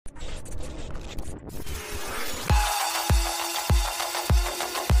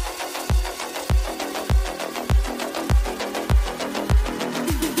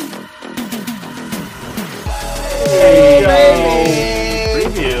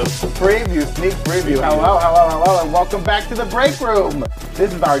Sneak preview. Hello, and welcome back to the Breakroom.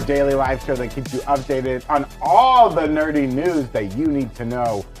 This is our daily live show that keeps you updated on all the nerdy news that you need to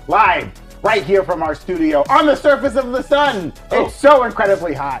know. Live, right here from our studio, on the surface of the sun. It's so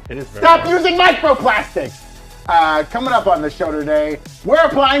incredibly hot. It is very Stop hot. using microplastics. Coming up on the show today, we're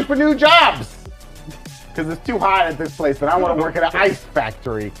applying for new jobs. Because it's too hot at this place, and I want to work at an ice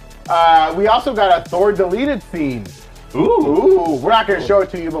factory. We also got a Thor deleted scene. Ooh, we're not going to show it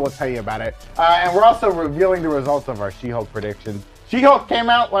to you, but we'll tell you about it. And we're also revealing the results of our She-Hulk predictions. She-Hulk came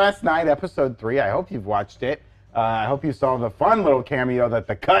out last night, episode 3. I hope you've watched it. I hope you saw the fun little cameo that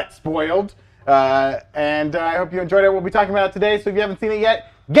the cut spoiled. And I hope you enjoyed it. We'll be talking about it today, so if you haven't seen it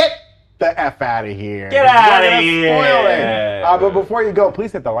yet, get the F out of here. Get out of here. Spoil it. But before you go,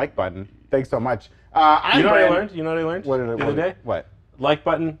 please hit the like button. Thanks so much. You know what I learned? What did I learn? The other day? What? Like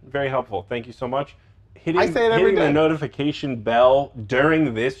button, very helpful. Thank you so much. I say it every hitting day. the notification bell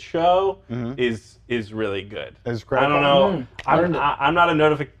during this show is really good. Is I critical. don't know. I'm not a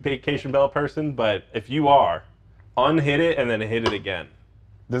notification bell person, but if you are, unhit it and then hit it again.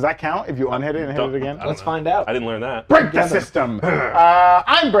 Does that count if you unhit it and hit it again? Let's find out. I didn't learn that. Break the system.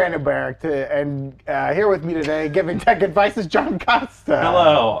 I'm Brandon Barrick, and here with me today, giving tech advice, is John Costa.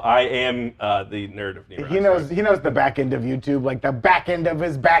 Hello, I am the nerd of Nero. He knows the back end of YouTube, like the back end of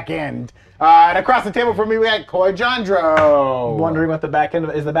his back end. And across the table from me, we got Coy Jandro. Wondering what the back end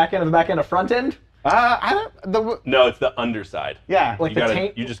is the back end of the back end of front end? I don't. No, it's the underside. Yeah. Like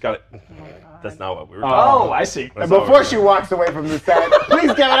You just got it. That's not what we were talking Oh, about. I see. And before she walks away from the set, please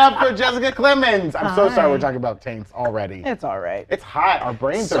give it up for Jessica Clemens. I'm so sorry we're talking about taints already. It's all right. It's hot. Our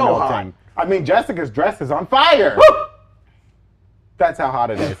brains So are hot. melting. I mean, Jessica's dress is on fire. That's how hot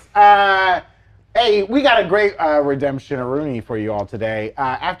it is. Hey, we got a great redemption-a-rooney for you all today.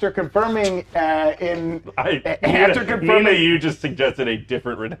 After confirming Nina, you just suggested a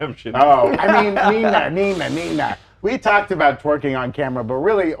different redemption. Oh, I mean, Nina. We talked about twerking on camera, but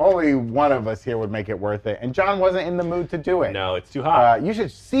really only one of us here would make it worth it. And John wasn't in the mood to do it. No, it's too hot. You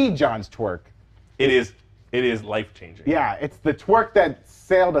should see John's twerk. It is life-changing. Yeah, it's the twerk that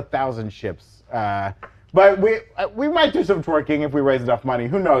sailed 1,000 ships. But we might do some twerking if we raise enough money.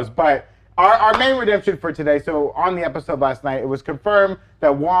 Who knows? But our main redemption for today, so on the episode last night, it was confirmed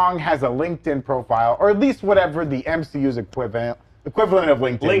that Wong has a LinkedIn profile, or at least whatever the MCU's equivalent of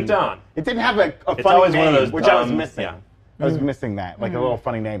LinkedIn. Linked on. It didn't have a funny always name, one of those which I was dumb- missing. yeah. I was missing that, like a little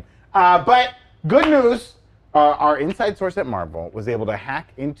funny name. But good news, our inside source at Marvel was able to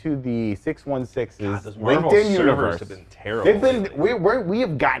hack into the 616's Those Marvel LinkedIn servers universe. have been terrible. They've been, lately. we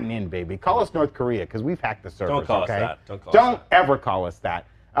have gotten in, baby. Call us North Korea, because we've hacked the servers. Don't call us okay? that. Don't call us Don't that. ever call us that.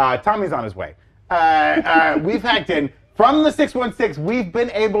 Tommy's on his way. We've hacked in. From the 616, we've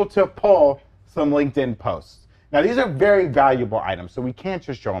been able to pull some LinkedIn posts. Now, these are very valuable items, so we can't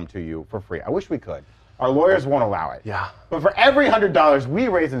just show them to you for free. I wish we could. Our lawyers won't allow it. Yeah. But for every $100 we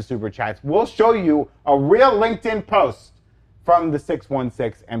raise in Super Chats, we'll show you a real LinkedIn post from the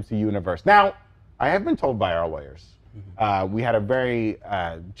 616 MC universe. Now, I have been told by our lawyers, we had a very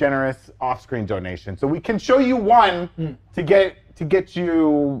generous off-screen donation, so we can show you one to get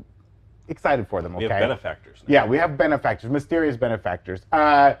you excited for them. Okay. We have benefactors now. Yeah, we have benefactors, mysterious benefactors.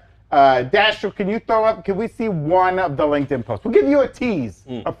 Dash, can you throw up? Can we see one of the LinkedIn posts? We'll give you a tease,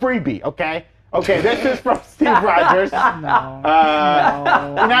 a freebie. Okay. Okay, this is from Steve Rogers. Now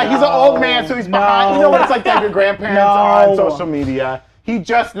he's an old man, so he's behind. You know what it's like to have your grandparents on social media. He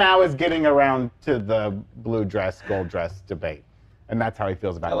just now is getting around to the blue dress, gold dress debate, and that's how he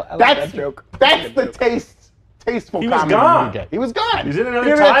feels about it. I like that joke. That's the tasteful He was comedy gone. you get. He was gone. He's in another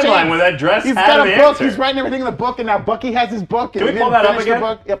He didn't have a timeline chance. where that dress He's had got an a book. answer. He's writing everything in the book, and now Bucky has his book. Can we pull that up again?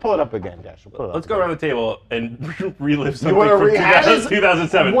 Yeah, pull it up again, Dash. We'll pull it up Let's go again. around the table and relive something wanna from rehash?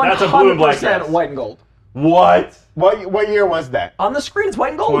 2007. That's a blue and black 100% dress. white and gold. What? What year was that? On the screen, it's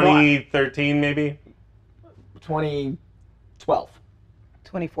white and gold. 2013 maybe? 2012.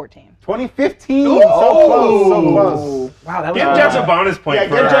 2014. 2015. Ooh. So close. So close. Wow, that was Give Jess a bonus point Yeah,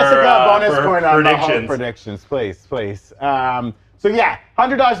 for give Jessica a bonus for point on the whole predictions. predictions, please. So yeah,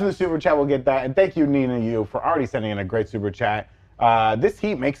 $100 in the super chat, we'll get that. And thank you, Nina, you, for already sending in a great super chat. This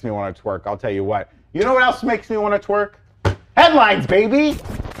heat makes me want to twerk, I'll tell you what. You know what else makes me want to twerk? Headlines, baby!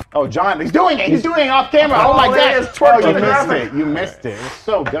 Oh, John, he's doing it! He's doing it off camera! Oh my there it God! is, twerk Oh, to you the missed graphic. it. You missed it. It was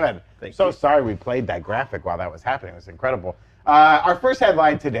so good. Thank So you. sorry we played that graphic while that was happening. It was incredible. Our first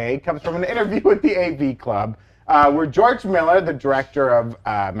headline today comes from an interview with the AV Club, where George Miller, the director of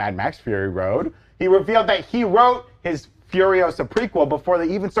Mad Max Fury Road, he revealed that he wrote his Furiosa prequel before they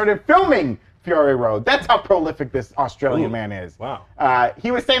even started filming Fury Road. That's how prolific this Australian man is. Wow. He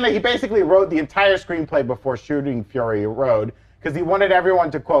was saying that he basically wrote the entire screenplay before shooting Fury Road. because he wanted everyone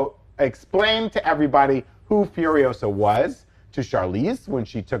to, quote, explain to everybody who Furiosa was, to Charlize when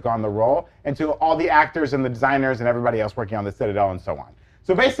she took on the role, and to all the actors and the designers and everybody else working on the Citadel and so on.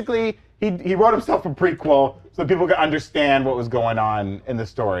 So basically, he wrote himself a prequel so people could understand what was going on in the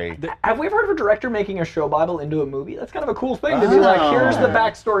story. Have we ever heard of a director making a show Bible into a movie? That's kind of a cool thing to be like, here's the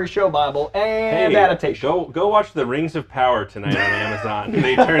backstory show Bible and adaptation. Go watch The Rings of Power tonight on Amazon.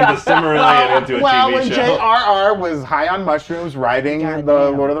 They turned the Silmarillion into a TV show. When J.R.R. was high on mushrooms writing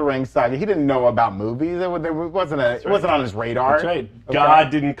the Lord of the Rings saga, he didn't know about movies. It wasn't on his radar. That's right. Okay. God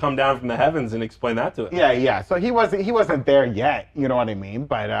didn't come down from the heavens and explain that to him. Yeah. So he wasn't there yet. You know what I mean?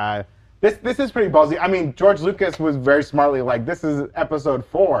 But this is pretty ballsy. I mean, George Lucas was very smartly like, this is episode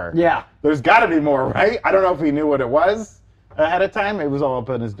 4. Yeah. There's got to be more, right? I don't know if he knew what it was ahead of time. It was all up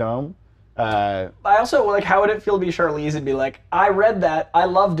in his dome. I also, like, how would it feel to be Charlize and be like, I read that, I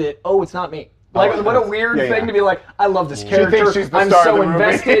loved it, oh, it's not me. Like, what a weird thing to be like, I love this character, I'm so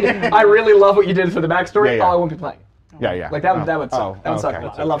invested, I really love what you did for the backstory, I won't be playing. Yeah. Like, that would suck. That would suck.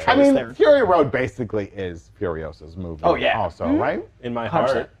 I love Charlize I mean, there. Fury Road basically is Furiosa's movie. Oh, yeah. Also, right? In my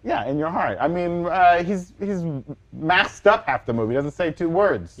heart. Yeah, in your heart. I mean, he's masked up half the movie. He doesn't say 2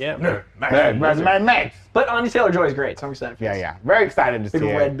 words. Yeah. Max. But Anya Taylor-Joy is great, so I'm excited for this. Yeah. Very excited to see it.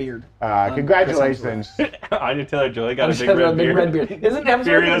 Big red beard. Congratulations. Anya Taylor-Joy got a big red beard. Isn't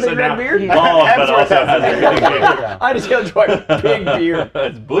Hemsworth a big red beard? But also has a big beard. Anya Taylor-Joy, big beard.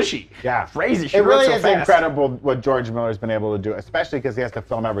 It's bushy. Yeah. Crazy. It really is incredible what George Miller's been able to do, especially because he has to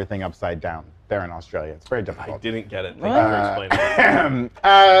film everything upside down there in Australia. It's very difficult. I didn't get it. Thank you for explaining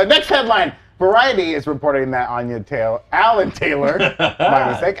it. Next headline. Variety is reporting that Alan Taylor,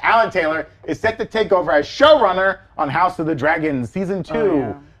 my mistake, Alan Taylor is set to take over as showrunner on House of the Dragon Season 2.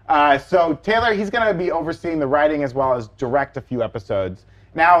 Oh, yeah. So Taylor, he's going to be overseeing the writing as well as direct a few episodes.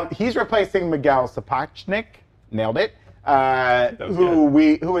 Now, he's replacing Miguel Sapochnik, nailed it, he's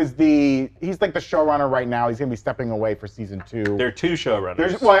like the showrunner right now. He's going to be stepping away for Season 2. There are 2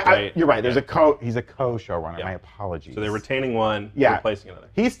 showrunners. Right? You're right. He's a co-showrunner. Yeah. My apologies. So they're retaining one, replacing another.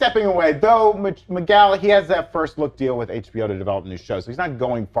 He's stepping away, though Miguel, he has that first look deal with HBO to develop new shows, so he's not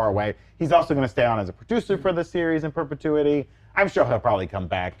going far away. He's also going to stay on as a producer for the series in perpetuity. I'm sure he'll probably come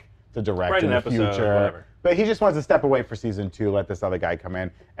back to direct in the future. Whatever. But he just wants to step away for Season 2, let this other guy come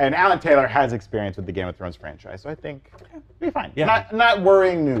in. And Alan Taylor has experience with the Game of Thrones franchise, so I think it'll be fine. Yeah. Not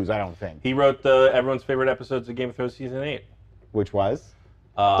worrying news, I don't think. He wrote everyone's favorite episodes of Game of Thrones Season 8. Which was?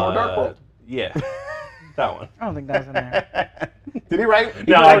 Thor Dark World. Yeah. That one. I don't think that was in there. Did he write?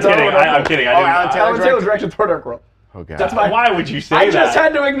 No, I'm kidding. I'm kidding. Alan Taylor directed Thor Dark World. Oh, God. That's why would you say I that? just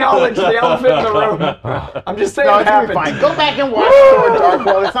had to acknowledge the elephant in the room. I'm just saying No, it it's gonna happened. be fine. Go back and watch Thor Dark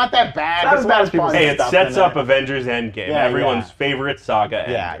World. It's not that bad. Not There's as a bad lot as of people fun say. Hey, it stuff sets in up there. Avengers Endgame. Yeah, Everyone's favorite saga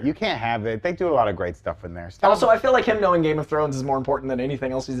Yeah, ender. you can't have it. They do a lot of great stuff in there. Also, I feel like him knowing Game of Thrones is more important than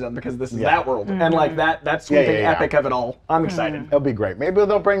anything else he's done because this is that world. And like that sweeping epic of it all. I'm excited. It'll be great. Maybe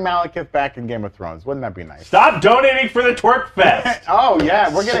they'll bring Malekith back in Game of Thrones. Wouldn't that be nice? Stop donating for the Twerk Fest. Oh,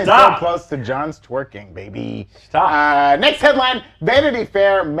 yeah. We're getting so close to John's twerking, baby. Stop. Next headline. Vanity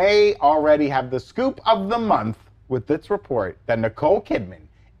Fair may already have the scoop of the month with its report that Nicole Kidman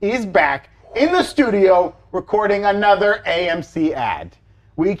is back in the studio recording another AMC ad.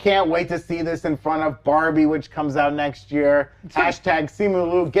 We can't wait to see this in front of Barbie, which comes out next year. Hashtag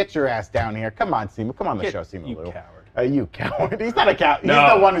Simu Liu, get your ass down here. Come on, Simu. Come on the show, Simu Liu. You coward. You coward. He's not a coward. He's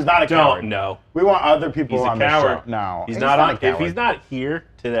the one who's not a coward. No. We want other people He's a on coward. the show. No. He's not on. a coward. If he's not here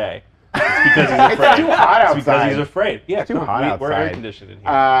today, it's because he's afraid. It's too hot outside. It's because he's afraid. Yeah, It's too hot outside. We're air conditioned in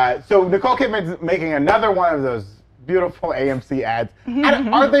here. So Nicole Kidman's making another one of those beautiful AMC ads.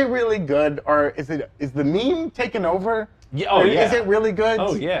 Are they really good, or is the meme taken over? Yeah, oh, yeah. Is it really good?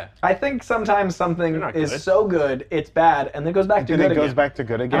 Oh yeah. I think sometimes something not is good. so good, it's bad, and then goes back to And good it goes again. back to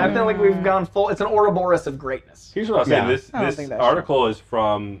good again. And I feel like we've gone full. It's an Ouroboros of greatness. Here's what I'll say. Yeah. This I don't think that's article is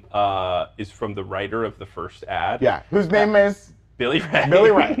from the writer of the first ad. Yeah. Whose name is Billy Ray.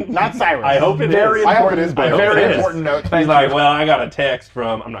 Billy Ray, not Cyrus. I hope it is. Very I hope it is. I hope Very it is. important note. He's Thank like, you. well, I got a text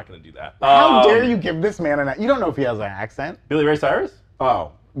from. I'm not going to do that. How dare you give this man an? You don't know if he has an accent. Billy Ray Cyrus?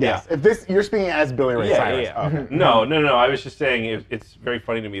 Oh. Yes. Yeah. If this, you're speaking as Billy Ray Cyrus. Yeah. Okay. No. I was just saying it's very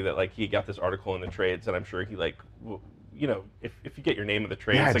funny to me that like he got this article in the trades, and I'm sure he like, if you get your name in the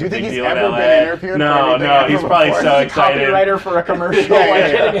trades, Yeah, it's like do you a think big he's deal in ever LA. been interviewed for No, anything no, ever he's probably before? so He's excited. copywriter for a commercial, Yeah, like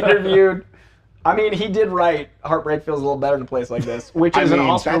yeah. getting interviewed. I mean, he did write "Heartbreak feels a little better in a place like this," which is an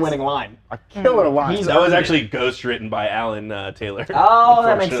Oscar-winning line. A killer line. He's- That was actually ghostwritten by Alan Taylor. Oh,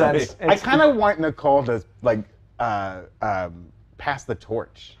 that makes unfortunately. sense. I kind of want Nicole to like pass the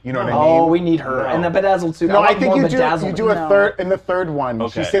torch. You know what I mean? Oh, we need her and the bedazzled suit. No, I want think more you do bedazzlement. a No. third in the third one.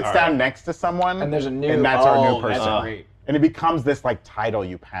 Okay, she sits all down right. next to someone, And there's a new. and that's our new That's person. great. and it becomes this like title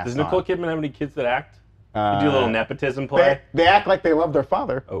you pass Does on. Nicole Kidman have any kids that act? You do a little nepotism play? They act like they love their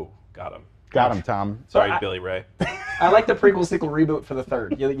father. Oh, got him. Got him, Tom. Sorry, Billy Ray. I like the prequel sequel reboot for the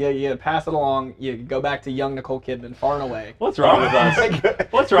third. You pass it along. You go back to young Nicole Kidman, far and away. What's wrong with us?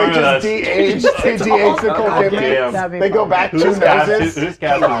 What's wrong with us? They de-age Nicole Kidman. They go back 2 noses. Who's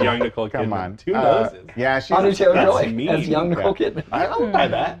cast as young Nicole Kidman? Come on. 2 noses. Yeah, she's Anya Taylor-Joy mean. as young Nicole Kidman. I'll buy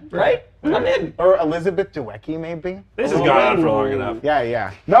that. Right? I'm in. Or Elizabeth Debicki, maybe. This has gone on for long enough.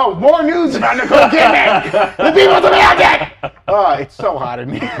 Yeah. No, more news about Nicole Kidman. The people's American. Oh, it's so hot in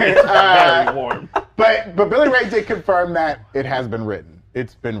here. It's very warm. But Billy Ray did confirm that it has been written.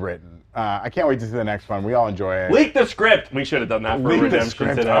 It's been written. I can't wait to see the next one. We all enjoy it. Leak the script. We should have done that for Leak the Redemption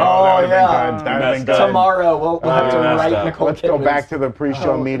script. today. Oh, that would have yeah. been good. That would have been good. Tomorrow we'll have to write up. Nicole Let's Kidman. go back to the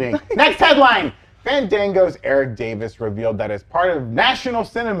pre-show meeting. Next headline. Fandango's Eric Davis revealed that as part of National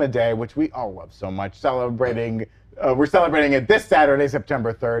Cinema Day, which we all love so much, we're celebrating it this Saturday,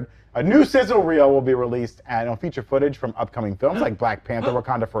 September 3rd. A new sizzle reel will be released and it'll feature footage from upcoming films like Black Panther,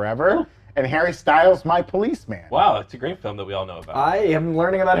 Wakanda Forever, and Harry Styles' My Policeman. Wow, it's a great film that we all know about. I am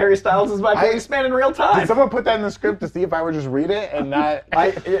learning about Harry Styles as my policeman in real time. Did someone put that in the script to see if I would just read it and not?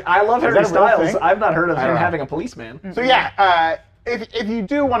 I love Harry that a real Styles. thing? I've not heard of I him don't know. having a policeman. So yeah, if you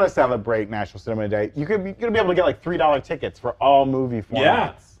do want to celebrate National Cinema Day, you're gonna be able to get like $3 tickets for all movie formats.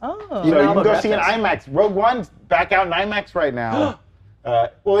 Yeah. Oh. So you can go see an Best. IMAX. Rogue One's back out in IMAX right now. Well,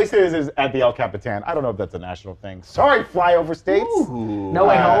 at least it is at the El Capitan. I don't know if that's a national thing. Sorry, flyover states. No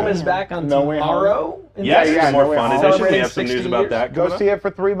Way Home is back on No Way Home. tomorrow. Yes, Yeah, more No Way fun Home. edition. We Celebrating have some 60 news about years. that. Go coming see up. it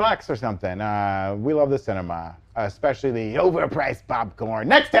for $3 or something. We love the cinema, especially the overpriced popcorn.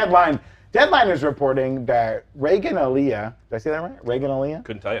 Next headline. Deadline is reporting that Reagan Aaliyah, did I say that right? Reagan Aaliyah?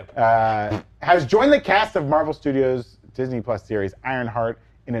 Couldn't tell you. Has joined the cast of Marvel Studios' Disney Plus series Ironheart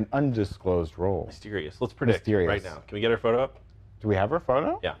in an undisclosed role. Mysterious. Let's predict Mysterious. right now. Can we get her photo up? Do we have her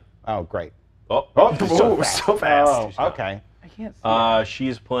photo? Yeah. Oh, great. Oh, So Ooh, fast. so fast. Oh, okay. I can't see.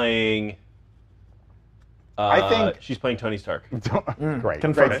 she's playing. I think- she's playing Tony Stark. Great.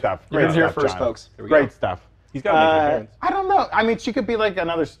 Confirm Great it. stuff. You're Great gonna hear stuff, first, John. folks. Here we go. Great stuff. He's got to make an appearance. I don't know. I mean, she could be like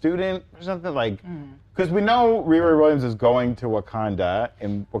another student or something like, because we know Riri Williams is going to Wakanda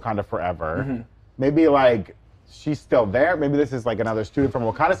in Wakanda Forever. Maybe like she's still there. Maybe this is like another student from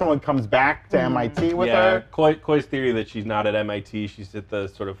Wakanda. Someone comes back to MIT with her. Koi's theory that she's not at MIT. She's at the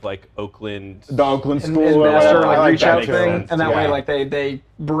sort of like Oakland. The Oakland And School or ambassador whatever. I like reach that out too. thing, and that Yeah. way, like they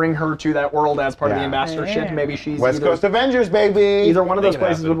bring her to that world as part of the Yeah. ambassadorship. Yeah. Maybe she's West either, Coast Avengers, baby. either one of those Make it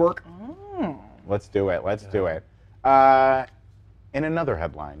places happen. would work. Let's do it. Let's do it. In another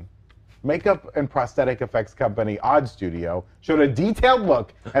headline, makeup and prosthetic effects company Odd Studio showed a detailed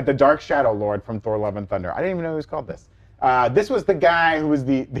look at the Dark Shadow Lord from Thor: Love and Thunder. I didn't even know he was called this. This was the guy who was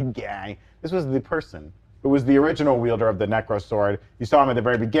the guy. This was the person who was the original wielder of the Necro Sword. You saw him at the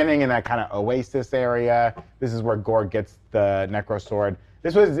very beginning in that kind of oasis area. This is where Gore gets the Necro Sword.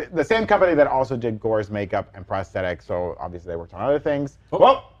 This was the same company that also did Gore's makeup and prosthetics, so obviously they worked on other things. Oh.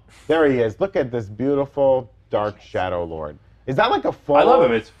 Well, there he is. Look at this beautiful Dark Shadow Lord. Is that like a full? I love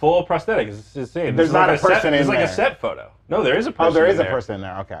him. It's full prosthetic. It's the same. There's not a person in It's like there. a set photo. No, there is a person. Oh, there is in a person in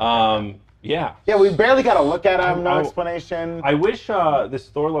there. Okay. Yeah. Yeah, we barely got a look at him. No I- explanation. I wish this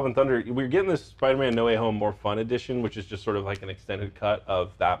Thor: Love and Thunder. We're getting this Spider-Man: No Way Home More Fun edition, which is just sort of like an extended cut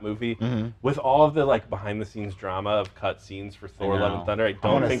of that movie, with all of the like behind-the-scenes drama of cut scenes for Thor: Love know. and Thunder. I I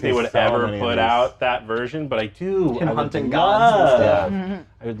don't wanna think see they would so ever many of put these. out that version, but I do. Him I would hunting gods and love- stuff.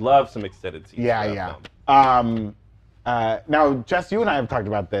 I would love some extended scenes. Yeah, for that yeah. film. Now, Jess, you and I have talked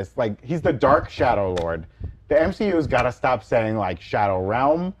about this. Like, he's the Dark Shadow Lord. The MCU's got to stop saying like Shadow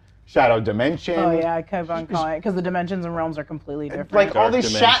Realm, Shadow Dimension. Oh yeah, I kept on calling it because the dimensions and realms are completely different. Like all Dark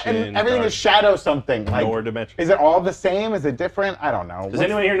these Dimension, everything Dark- is Shadow something. Like, Nor Dimension. Is it all the same? Is it different? I don't know. Does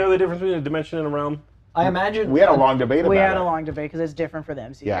anyone here know the difference between a dimension and a realm? I imagine We had a long debate we about had it. a long debate because it's different for the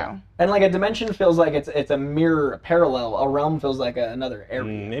MCU. Yeah. and like a dimension feels like it's a mirror, a parallel. A realm feels like another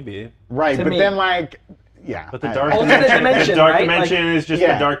area. Maybe. Right, to but me. then like, yeah. But the I- dark Alternate dimension, the dark right? dimension is just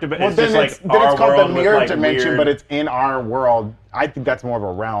yeah. the dark dimension. Well, It's then just like then our it's called world the with, mirror like, dimension, weird- but it's in our world. I think that's more of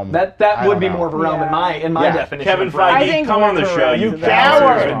a realm. That I would don't be know. more of a realm Yeah. in my Yeah. definition. Kevin of realm. Feige, I think come on the we're show, correct. you That was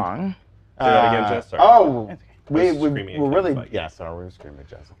coward. wrong. Say that again, Jess. Sorry. Oh, It's okay. we was screaming at we're really Kevin Feige. yeah. Sorry, we were screaming at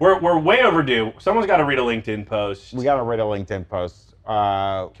Jessica. We're way overdue. Someone's got to read a LinkedIn post. We got to write a LinkedIn post.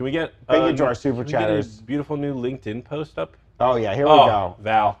 Can we get? Thank you to our super can we get a chatters. beautiful new LinkedIn post up. Oh yeah, here we Oh, go.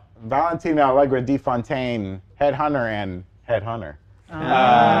 Val. Valentina Allegra Di Fontaine, headhunter and headhunter.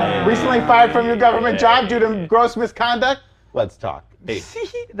 Recently fired from your government job due to gross misconduct. Let's talk. Hey,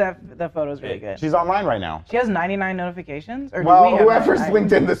 that photo's really good. She's online right now. She has 99 notifications? Or Well, do we have whoever's 99?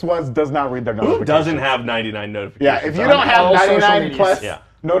 LinkedIn this was does not read their notifications. who doesn't have 99 notifications? Yeah, if you on don't have all social 99 medias. plus Yeah.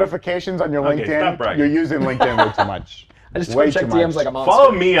 notifications on your Okay, stop LinkedIn, bragging. you're using LinkedIn way too much. I just way check too DMs much. like a monster.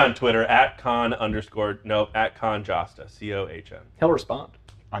 Follow me on Twitter at @conjosta, COHN. He'll respond.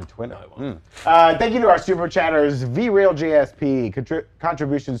 On Twitter. No, I won't. Thank you to our super chatters, VRealGSP,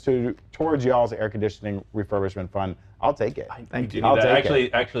 contributions towards y'all's air conditioning refurbishment fund. I'll take it. Thank you. I'll take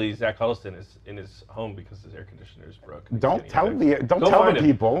it. Actually, Zach Huddleston is in his home because his air conditioner is broken. Don't tell the find him.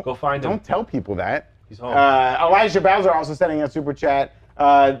 people. Go find him. Don't tell people that. He's home. Elijah Bowser also sending a super chat.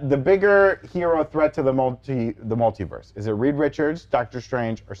 The bigger hero threat to the multiverse, is it Reed Richards, Doctor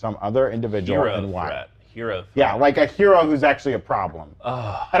Strange, or some other individual, and why? Hero threat. Yeah, like a hero who's actually a problem.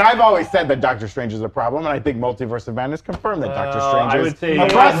 And I've always said that Doctor Strange is a problem, and I think Multiverse of Madness confirmed that Doctor Strange I is would say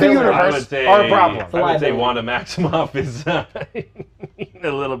across the universe are a problem. I would say Wanda Maximoff is a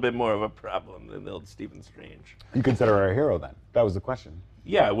little bit more of a problem than the old Stephen Strange. You consider her a hero then? That was the question.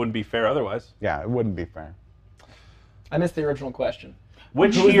 Yeah, it wouldn't be fair otherwise. Yeah, it wouldn't be fair. I missed the original question.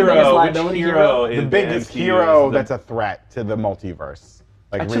 Which Who's the hero? biggest Which liability hero? hero? In The biggest MCU hero is the- that's a threat to the multiverse.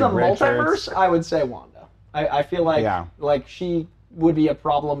 Like To the Reed Richards. multiverse, I would say Wanda. I feel like she would be a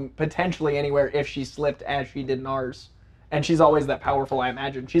problem potentially anywhere if she slipped as she did in ours. And she's always that powerful, I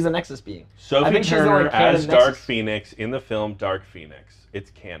imagine. She's a Nexus being. I Sophie think she's the Turner only canon as Dark Nexus. Phoenix in the film Dark Phoenix.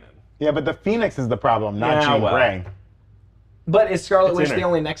 It's canon. Yeah, but the Phoenix is the problem, not Yeah, Jean well. Grey. But is Scarlet It's Witch in the her.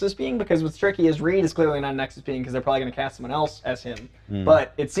 only Nexus being? Because what's tricky is Reed is clearly not a Nexus being because they're probably going to cast someone else as him.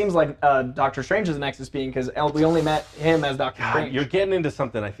 But it seems like Doctor Strange is a Nexus being because we only met him as Doctor Strange. You're getting into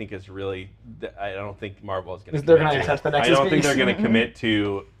something I think is really. I don't think Marvel is going to. They're gonna touch the I Nexus don't think beings. they're going to commit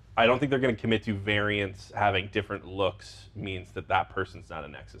to. I don't think they're going to commit to variants having different looks means that person's not a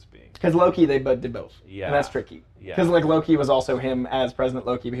Nexus being. Because Loki, they did both. Yeah. And that's tricky. Yeah. Because like Loki was also him as President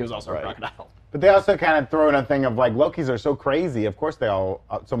Loki, but he was also Right. a crocodile. But they also kind of throw in a thing of like Lokis are so crazy. Of course, they all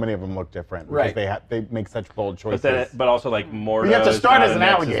so many of them look different because Right. they make such bold choices. But also like Mordo. You have to start is not as a an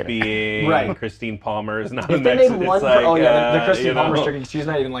Nexus alligator. being. Right. Christine Palmer is not If a they Nexus. made one, it's like, the Christine you know, Palmer's tricky. She's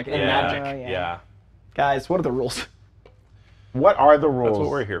not even like in magic. Oh, yeah. Yeah. Guys, what are the rules? What are the rules? That's what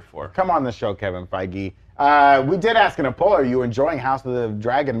we're here for. Come on the show, Kevin Feige. We did ask in a poll, are you enjoying House of the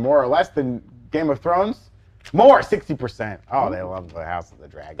Dragon more or less than Game of Thrones? More, 60%. Oh, they love the House of the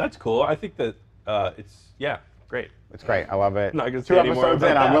Dragon. That's cool. I think that great. It's great. I love it. Not gonna 2 say any more episodes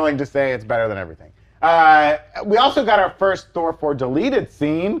about in, I'm that. willing to say it's better than everything. We also got our first Thor 4 deleted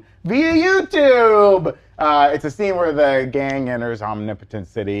scene via YouTube. It's a scene where the gang enters Omnipotent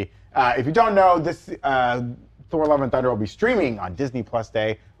City. If you don't know, this Thor: Love and Thunder will be streaming on Disney Plus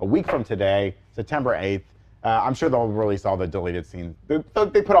Day a week from today, September 8th. I'm sure they'll release all the deleted scenes. They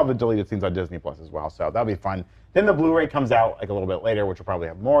put all the deleted scenes on Disney Plus as well, so that'll be fun. Then the Blu-ray comes out like a little bit later, which will probably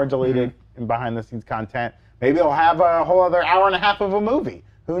have more deleted and behind-the-scenes content. Maybe it'll have a whole other hour and a half of a movie.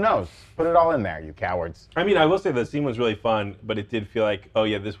 Who knows? Put it all in there, you cowards. I mean, I will say the scene was really fun, but it did feel like, oh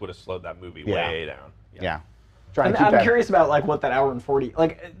yeah, this would have slowed that movie way down. Yeah. Trying to keep I'm that. curious about like what that hour and 40.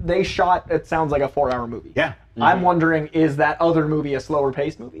 Like they shot. It sounds like a 4-hour movie. Yeah. I'm wondering, is that other movie a slower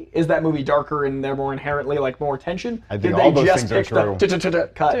paced movie? Is that movie darker and they're more inherently like more tension? I think Did all they those just things are pick the true.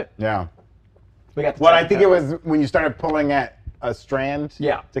 cut? Yeah. We got the Well, check I think cut. it was when you started pulling at a strand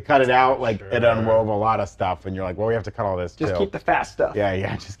to cut it out, like it unwove a lot of stuff, and you're like, well, we have to cut all this Just too. keep the fast stuff.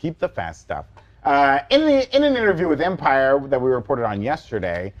 Yeah, just keep the fast stuff. In an interview with Empire that we reported on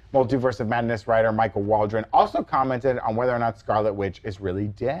yesterday, Multiverse of Madness writer Michael Waldron also commented on whether or not Scarlet Witch is really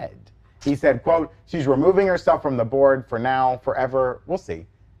dead. He said, quote, she's removing herself from the board for now, forever. We'll see.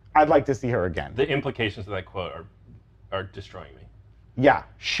 I'd like to see her again. The implications of that quote are destroying me. Yeah.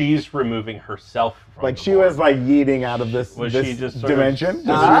 She's removing herself from Like the she board. was like yeeting out of this, Was this she just sort dimension, of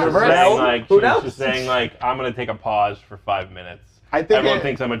this saying, universe. like, Who she was knows? just saying like, I'm gonna take a pause for 5 minutes. I think Everyone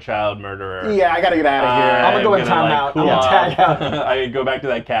thinks I'm a child murderer. Yeah, I gotta get out of here. I'm gonna go in gonna, timeout. cool I'm gonna off. tag out. I go back to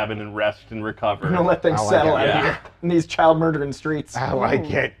that cabin and rest and recover. I'm gonna let things I like settle it. out Yeah. here in these child murdering streets. I like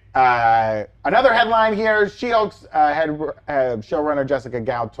it. Another headline here, She-Hulk's showrunner Jessica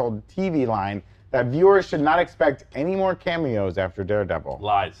Gao told TV Line that viewers should not expect any more cameos after Daredevil.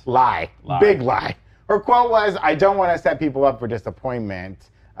 Lies. Lie. Big lie. Her quote was, I don't want to set people up for disappointment,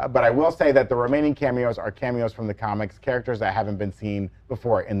 but I will say that the remaining cameos are cameos from the comics, characters that haven't been seen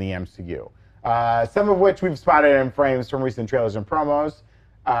before in the MCU. Some of which we've spotted in frames from recent trailers and promos.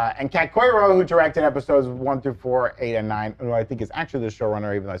 And Kat Coiro, who directed episodes 1 through 4, 8, and 9, who I think is actually the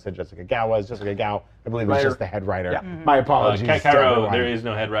showrunner, even though I said Jessica Gao was. Jessica Gao, I believe, is just the head writer. Yeah. My apologies. Kat to Cairo, everyone. there is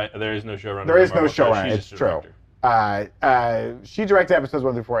no head there is no showrunner. There is on no Marvel, so showrunner, she's it's just a true. director. She directed episodes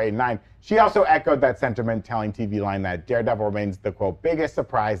 1 through 4, 8, and 9. She also echoed that sentiment, telling TV Line that Daredevil remains the, quote, biggest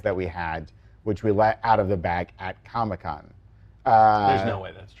surprise that we had, which we let out of the bag at Comic-Con. There's no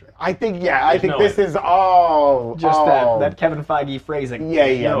way that's true. I think, I think this is all... Just that Kevin Feige phrasing.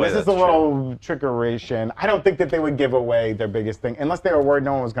 Yeah. No this is a little trickeration. I don't think that they would give away their biggest thing, unless they were worried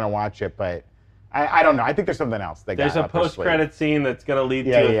no one was going to watch it, but I don't know. I think there's something else. There's a post-credit scene that's going to lead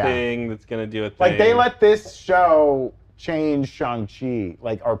to a thing that's going to do a thing. Like, they let this show change Shang-Chi,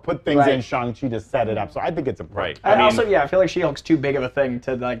 like, or put things in Shang-Chi to set it up. So I think it's important. Right. I feel like She-Hulk's too big of a thing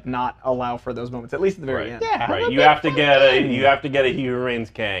to like not allow for those moments, at least at the very end. Yeah. Right. You have to get a He Who Remains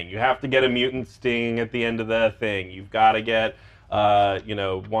Kang. You have to get a mutant Sting at the end of the thing. You've got to get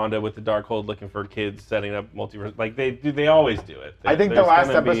Wanda with the Darkhold looking for kids, setting up multiverse. Like they always do it. I think the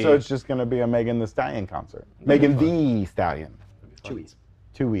last episode's just going to be a Megan Thee Stallion concert. Megan Thee Stallion.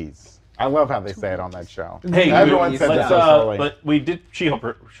 Two E's. I love how they say it on that show. Hey, everyone said that so slowly. But we did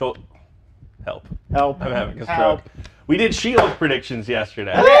She-Hulk. Help! I'm having a stroke. We did She-Hulk predictions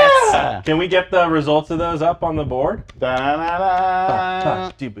yesterday. Yes! Can we get the results of those up on the board?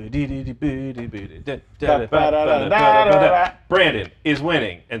 Brandon is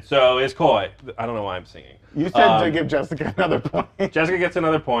winning, and so is Coy. I don't know why I'm singing. You said to give Jessica another point. Jessica gets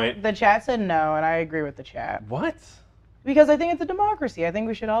another point. The chat said no, and I agree with the chat. What? Because I think it's a democracy. I think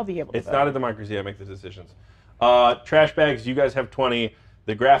we should all be able to It's vote. not a democracy. I make the decisions. Trash bags, you guys have 20.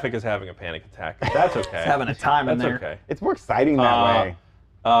 The graphic is having a panic attack. That's okay. It's having a time in there. That's okay. It's more exciting that way.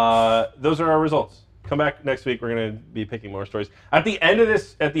 Those are our results. Come back next week. We're gonna be picking more stories. At the end of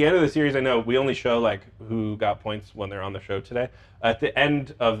the series, I know we only show like who got points when they're on the show today. At the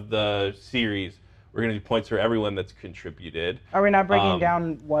end of the series, we're gonna do points for everyone that's contributed. Are we not breaking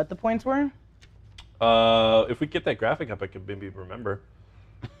down what the points were? If we get that graphic up, I could maybe remember.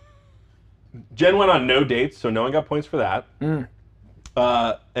 Jen went on no dates, so no one got points for that. And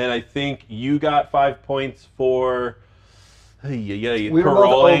I think you got 5 points for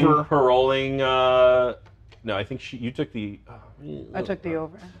paroling. No, I think you took the. I took the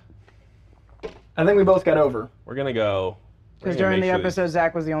over. I think we both got over. We're gonna go. Because during the episode,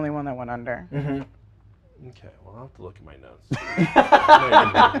 Zach was the only one that went under. Okay, well I'll have to look at my notes. We might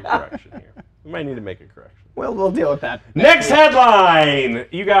need to make a correction here. We might need to make a correction. We'll deal with that. Next headline,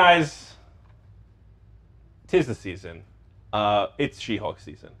 you guys. 'Tis the season. It's She-Hulk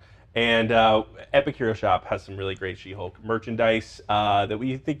season. And Epic Hero Shop has some really great She-Hulk merchandise that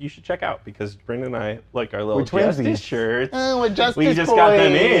we think you should check out because Brendan and I like our little Justice shirts. Oh, Justice we just boys. got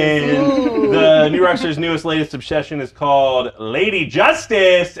them in. Ooh. The New Rockstars' newest, latest obsession is called Lady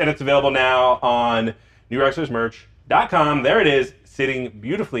Justice, and it's available now on newrockstarsmerch.com. There it is, sitting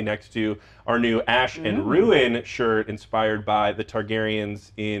beautifully next to our new Ash and Ruin shirt inspired by the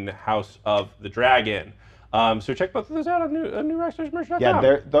Targaryens in House of the Dragon. So check both of those out on newrockstarsmerch.com.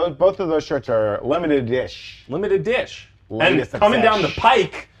 Yeah, both of those shirts are limited dish. Limited dish. Latest And coming down the obsession.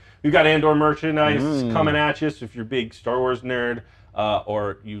 pike, we've got Andor merchandise coming at you. So if you're a big Star Wars nerd,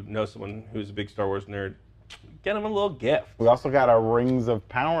 or you know someone who's a big Star Wars nerd, get them a little gift. We also got a Rings of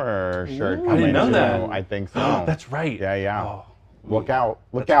Power shirt coming. I didn't know too. that. I think so. That's right. Yeah. Oh, Look out.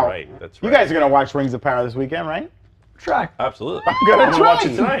 Look that's out. right. That's You right. guys are going to watch Rings of Power this weekend, right? Try. Absolutely. I'm going to try. watch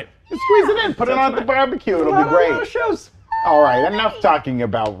it tonight. Just squeeze it in. Put it on at the barbecue. It'll be great. Shows. All right. Enough talking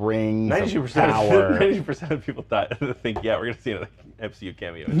about Rings of 92% Power. 92% of people think, yeah, we're going to see another MCU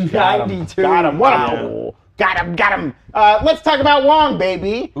cameo. 92. Got him. What Yeah. a Got him. Let's talk about Wong,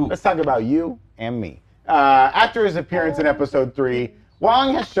 baby. Let's talk about you and me. After his appearance in episode 3,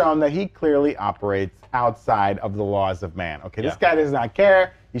 Wong has shown that he clearly operates outside of the laws of man. Okay, this guy does not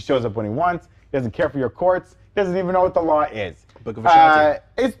care. He shows up when he wants. He doesn't care for your courts. He doesn't even know what the law is. Book of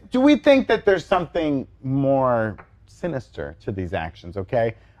Ashanti. Do we think that there's something more sinister to these actions,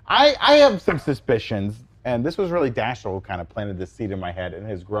 okay? I have some suspicions, and this was really Dashiell who kind of planted this seed in my head and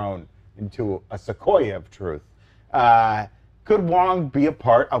has grown into a sequoia of truth. Could Wong be a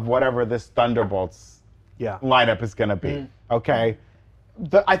part of whatever this Thunderbolts lineup is going to be, okay?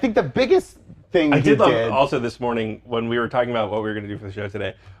 I think the biggest thing I he did love did... also this morning when we were talking about what we were going to do for the show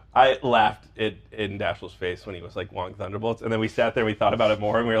today. I laughed in Dashiell's face when he was like Wong Thunderbolts, and then we sat there and we thought about it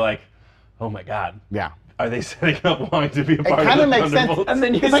more, and we were like, "Oh my God, Yeah. are they setting up Wong to be a part of kinda the makes sense. Thunderbolts?" And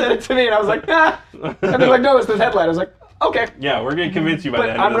then you said it to me, and I was like, nah. And they're like, no, it's the headline. I was like, okay. Yeah, we're going to convince you by But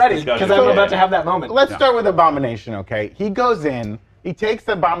the end I'm of this ready, discussion. because I'm about to have that moment. Let's start with Abomination, okay? He goes in, he takes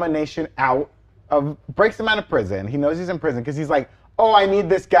Abomination breaks him out of prison. He knows he's in prison because he's like, oh, I need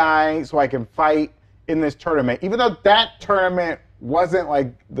this guy so I can fight in this tournament. Even though that tournament wasn't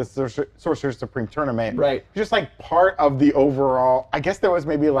like the Sorcerer Supreme tournament. Right. Just like part of the overall, I guess there was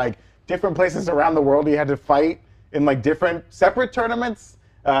maybe like different places around the world he had to fight in like different separate tournaments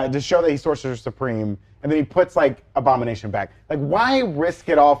to show that he's Sorcerer Supreme, and then he puts like Abomination back. Like, why risk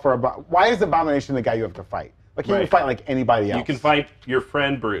it all for why is Abomination the guy you have to fight? Like, you can fight like anybody else. You can fight your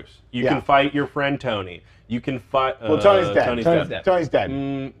friend Bruce. You can fight your friend Tony. You can fight. Well, Tony's dead. Tony's dead.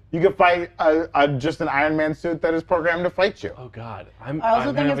 You can fight just an Iron Man suit that is programmed to fight you. Oh God, I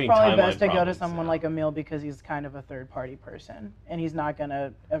also think it's probably best to go to someone like Emil because he's kind of a third-party person, and he's not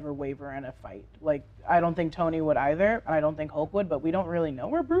gonna ever waver in a fight. Like, I don't think Tony would either, and I don't think Hulk would, but we don't really know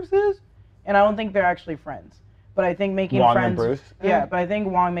where Bruce is, and I don't think they're actually friends. But I think making Wong friends, and Bruce? Yeah, but I think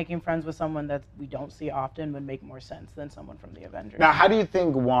Wong making friends with someone that we don't see often would make more sense than someone from the Avengers. Now, how do you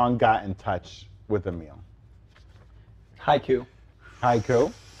think Wong got in touch with Emil? Haiku.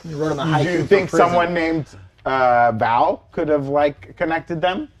 Haiku? You wrote him a haiku. Do you think someone named Val could have like connected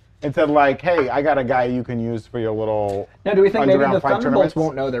them and said like, "Hey, I got a guy you can use for your little." Now, do we think maybe the Thunderbolts tournaments?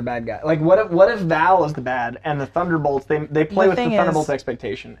 won't know they're bad guys? Like, what if Val is the bad and the Thunderbolts they play with the Thunderbolts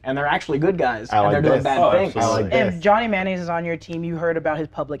expectation and they're actually good guys and they're doing bad things? If Johnny Mayonnaise is on your team, you heard about his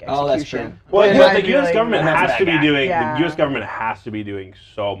public execution. Oh, that's true. Well, the U.S. government has to be doing. The U.S. government has to be doing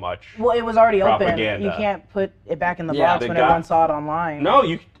so much. Well, it was already propaganda. open. You can't put it back in the box when everyone saw it online. No,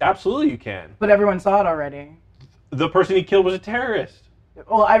 you absolutely you can. But everyone saw it already. The person he killed was a terrorist.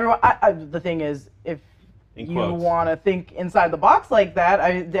 Well, everyone. The thing is, if you want to think inside the box like that,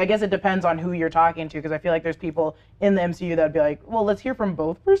 I guess it depends on who you're talking to. Because I feel like there's people in the MCU that'd be like, "Well, let's hear from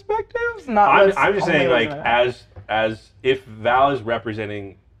both perspectives." I'm just saying, like, as if Val is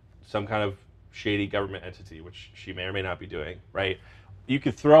representing some kind of shady government entity, which she may or may not be doing, right? You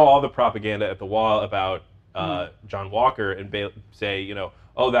could throw all the propaganda at the wall about John Walker and say, you know,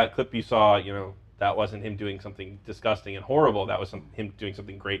 oh, that clip you saw, you know. That wasn't him doing something disgusting and horrible. That was him doing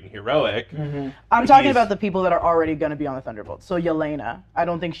something great and heroic. Mm-hmm. I'm talking about the people that are already going to be on the Thunderbolts. So Yelena, I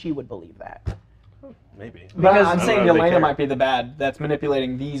don't think she would believe that. Maybe. Because I'm saying Yelena might be the bad that's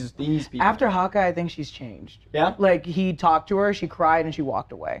manipulating these people. After Hawkeye, I think she's changed. Yeah? Like, he talked to her, she cried, and she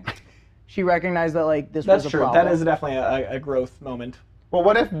walked away. She recognized that, like, this was a problem. That's true. That is definitely a growth moment. Well,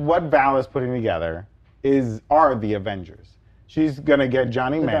 what if what Val is putting together are the Avengers? She's going to get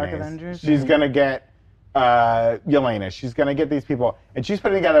Johnny Mayonnaise. She's going to get Yelena. She's going to get these people. And she's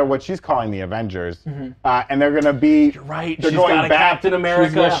putting together what she's calling the Avengers. And they're going to be... You're right. They're She's going got a back. Captain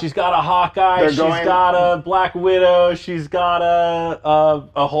America. She's got a Hawkeye. She's got a Black Widow. She's got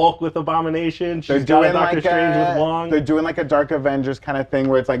a Hulk with Abomination. She's got a Doctor Strange with Wong. They're doing like a Dark Avengers kind of thing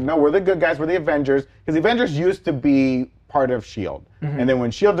where it's like, no, we're the good guys. We're the Avengers. Because the Avengers used to be part of S.H.I.E.L.D. And then when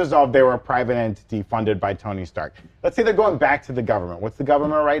S.H.I.E.L.D. dissolved, they were a private entity funded by Tony Stark. Let's say they're going back to the government. What's the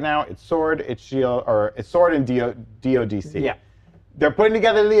government right now? It's S.W.O.R.D., it's S.H.I.E.L.D., or it's S.W.O.R.D. and DODC. Yeah. They're putting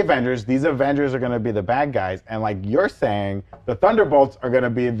together the Avengers. These Avengers are going to be the bad guys. And like you're saying, the Thunderbolts are going to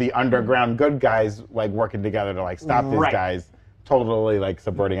be the underground good guys, like working together to like stop these guys. Totally like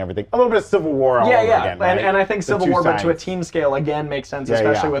subverting everything. A little bit of Civil War all over again, right? And I think Civil War, but to a team scale, again, makes sense,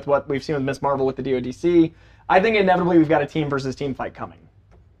 especially with what we've seen with Ms. Marvel with the DODC. I think inevitably we've got a team versus team fight coming.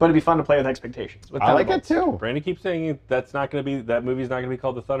 But it'd be fun to play with expectations. I like it too. Brandon keeps saying that movie's not going to be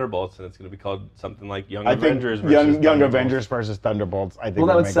called the Thunderbolts, and it's going to be called something like Young Avengers versus Young Avengers versus Thunderbolts. I think. Well,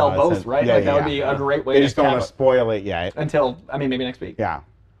 that would sell both, right? Yeah, that would be a great way. They just don't want to spoil it yet. Until maybe next week. Yeah.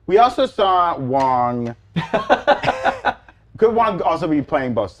 We also saw Wong. Could Wong also be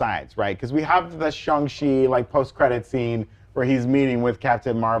playing both sides, right? Because we have the Shang-Chi like post-credit scene where he's meeting with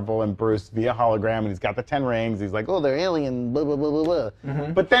Captain Marvel and Bruce via hologram, and he's got the 10 rings. He's like, oh, they're alien, blah, blah, blah, blah, blah.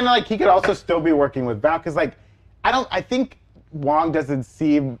 But then, like, he could also still be working with Val, because, like, I think Wong doesn't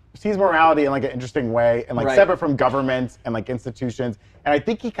sees morality in, like, an interesting way, and, like, separate from governments and, like, institutions. And I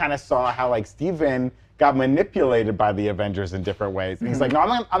think he kind of saw how, like, Steven got manipulated by the Avengers in different ways. And he's like, no, I'm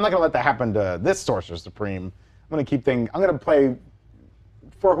not going to let that happen to this Sorcerer Supreme. I'm going to play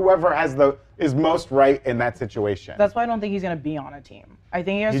for whoever is most right in that situation. That's why I don't think he's going to be on a team. I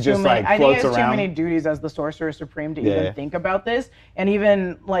think he has too many duties as the Sorcerer Supreme to even think about this, and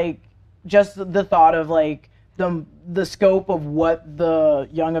even like just the thought of like the scope of what the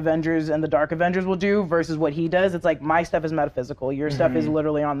Young Avengers and the Dark Avengers will do versus what he does. It's like my stuff is metaphysical. Your stuff is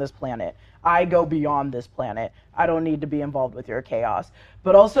literally on this planet. I go beyond this planet. I don't need to be involved with your chaos.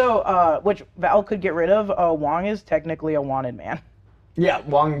 But also, which Val could get rid of, Wong is technically a wanted man. Yeah,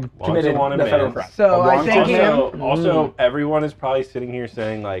 Wong committed the federal crime. So I think also everyone is probably sitting here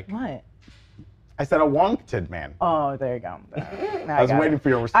saying like, what? I said a wonked man. Oh, there you go. I was waiting for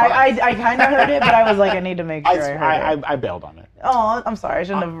your response. I kind of heard it, but I was like, I need to make sure I heard it. I bailed on it. Oh, I'm sorry. I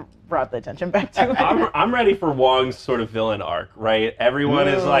shouldn't have brought the attention back to it. I'm ready for Wong's sort of villain arc, right? Everyone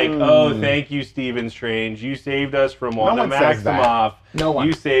is like, oh, thank you, Stephen Strange. You saved us from Wanda Maximoff. No one.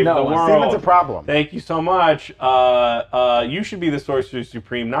 You saved the world. Stephen's a problem. Thank you so much. You should be the Sorcerer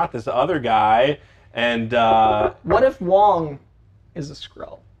Supreme, not this other guy. And what if Wong is a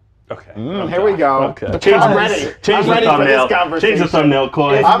Skrull? Okay. Here we go. Okay. I'm ready. Change the I'm ready for this conversation. Change the thumbnail,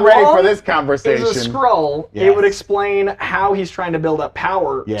 Coy. I'm ready for this conversation. Is a Skrull, it would explain how he's trying to build up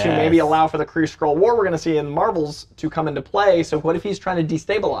power to maybe allow for the Kree-Skrull War we're going to see in Marvels to come into play. So what if he's trying to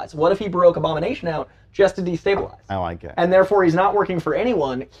destabilize? What if he broke Abomination out just to destabilize? I like it. And therefore he's not working for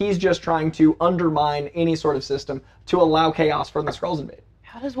anyone. He's just trying to undermine any sort of system to allow chaos from the Skrulls invade.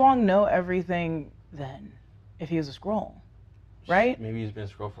 How does Wong know everything then, if he was a Skrull? Right? Maybe he's been a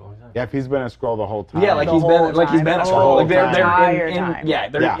Skrull for a long time. Yeah, if he's been a Skrull the whole time. Yeah, like he's been a Skrull. Like they're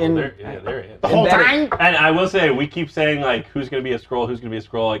in They're in. The whole time? And I will say, we keep saying like, who's going to be a Skrull? Who's going to be a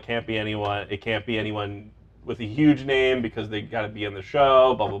Skrull? It can't be anyone. It can't be anyone with a huge name because they got to be in the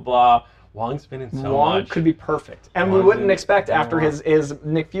show. Blah blah blah. Wong's been in so much. Wong could be perfect, and we wouldn't expect after his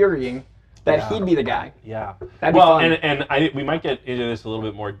Nick Furying that he'd be the guy. Yeah. That'd be fun. And we might get into this a little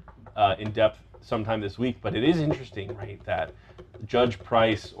bit more in depth sometime this week, but it is interesting, right, that Judge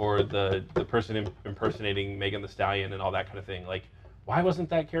Price or the person impersonating Megan Thee Stallion and all that kind of thing, like, why wasn't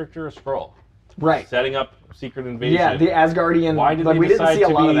that character a Skrull? Right. Setting up Secret Invasion. Yeah, the Asgardian. Why did like, they we decide didn't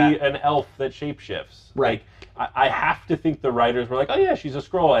see a lot to of be that. an elf that shapeshifts? Right. Like, I have to think the writers were like, oh yeah, she's a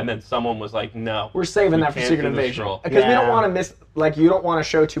Skrull, and then someone was like, no. We're saving we that for can't Secret do the Invasion. Skrull. Because we don't want to miss, like, you don't want to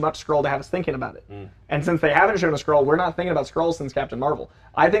show too much Skrull to have us thinking about it. And since they haven't shown a Skrull, we're not thinking about Skrulls since Captain Marvel.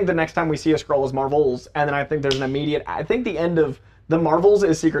 I think the next time we see a Skrull is Marvels, and then I think there's an immediate, I think the end of the Marvels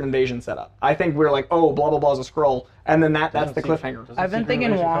is Secret Invasion set up. I think we're like, oh, blah, blah, blah is a Skrull, and then that's the cliffhanger. I've been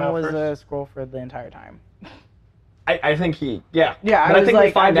thinking Wong was a Skrull for the entire time. I think yeah. Yeah, but I was think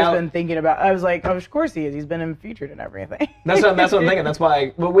like, I've just been thinking about. I was like, of course he is. He's been featured in everything. That's what I'm thinking. That's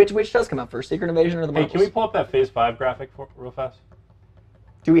why. Well, which does come out first, Secret Invasion or the Marvels? Hey, can we pull up that Phase 5 graphic real fast?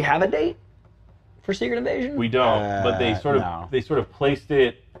 Do we have a date for Secret Invasion? We don't, but they sort of placed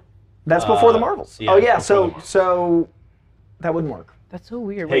it. That's before the Marvels. Yeah, oh yeah, so that wouldn't work. That's so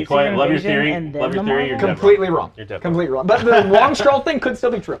weird. Hey, Clay, love your theory. Love your theory. You're completely wrong. You're dead completely wrong. But the Wong Skrull thing could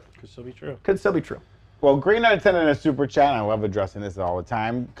still be true. Could still be true. Could still be true. Well, Green Knight sent in a super chat, and I love addressing this all the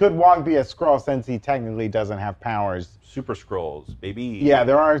time. Could Wong be a Skrull since he technically doesn't have powers? Super Skrulls, baby. Yeah,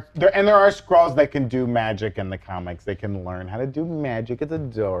 there are Skrulls that can do magic in the comics. They can learn how to do magic. It's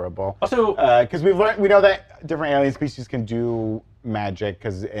adorable. Also, because we know that different alien species can do magic.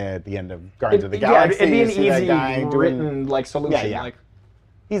 Because at the end of Guardians of the Galaxy, it'd be an you see that easy guy written like solution. Yeah. Like,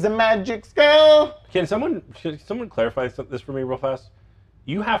 he's a magic Skrull. Can someone clarify this for me real fast?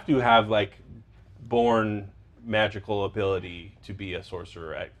 You have to have like born magical ability to be a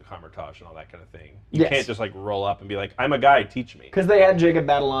sorcerer at Kamar-Taj and all that kind of thing. You can't just like roll up and be like, I'm a guy, teach me. Because they had Jacob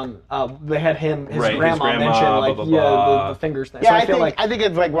Batalon, they had his grandma mention like blah, blah, blah. The fingers thing. Yeah, so I think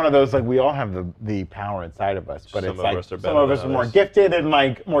it's like one of those like we all have the power inside of us, but Some it's of like us are some of us are more gifted and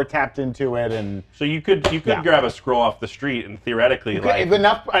like more tapped into it. And so you could grab a Skrull off the street and theoretically if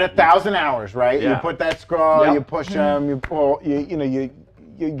enough at 1,000 hours, right? Yeah. You put that Skrull, you push him, you pull,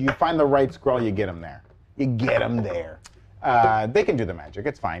 you find the right Skrull, you get him there. You get them there. They can do the magic.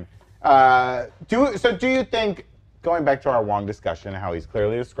 It's fine. Do you think, going back to our Wong discussion, how he's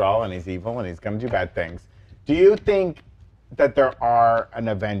clearly a Skrull and he's evil and he's going to do bad things, do you think that there are an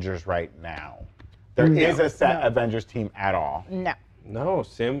Avengers right now? There is a set Avengers team at all? No. No,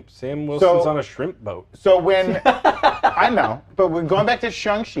 Sam Wilson's on a shrimp boat. So when I know, but when going back to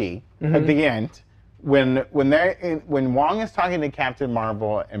Shang-Chi at the end, when Wong is talking to Captain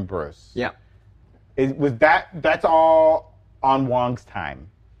Marvel and Bruce, that's all on Wong's time.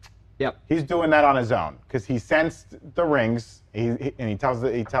 Yep. He's doing that on his own because he sensed the rings. He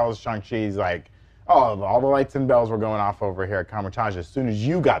tells Shang-Chi, he's like, oh, all the lights and bells were going off over here at Kamar-Taj as soon as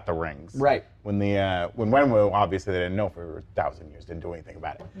you got the rings. Right. When Wenwu, obviously they didn't know for 1,000 years, didn't do anything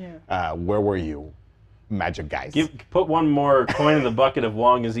about it. Yeah. Where were you, magic guys? Put one more coin in the bucket of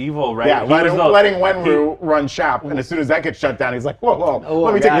Wong is evil, right? Yeah, letting Wenwu run shop, and as soon as that gets shut down, he's like, whoa,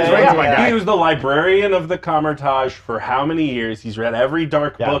 let me take these rings, my guy. He was the librarian of the Kamar-Taj for how many years? He's read every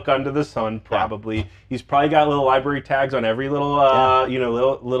dark book under the sun, probably. Yeah. He's probably got little library tags on every little,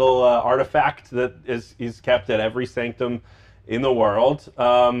 little artifact that is kept at every sanctum in the world.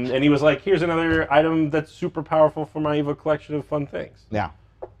 And he was like, here's another item that's super powerful for my evil collection of fun things. Yeah.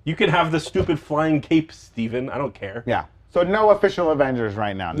 You can have the stupid flying cape, Steven. I don't care. Yeah. So no official Avengers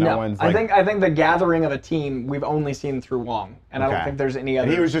right now. No one's. Like, I think the gathering of a team we've only seen through Wong, and I don't think there's any other.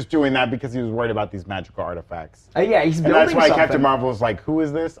 And he was just doing that because he was worried about these magical artifacts. Yeah, he's building and that's why something. Captain Marvel was like, "Who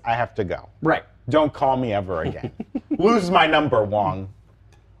is this? I have to go. Right. Don't call me ever again. Lose my number, Wong.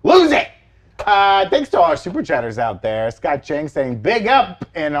 Lose it." Thanks to all our super chatters out there. Scott Chang saying, "Big up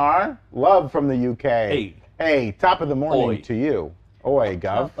in our love from the UK." Hey, top of the morning to you. Oi, Gov.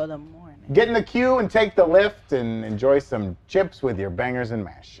 Top of the morning. Get in the queue and take the lift and enjoy some chips with your bangers and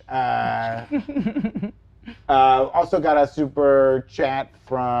mash. Also got a super chat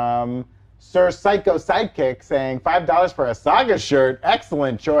from Sir Psycho Sidekick saying $5 for a Saga shirt.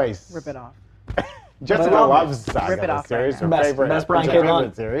 Excellent choice. Rip it off. Jessica loves Saga. Rip it off series. right now. Her favorite best Brian K.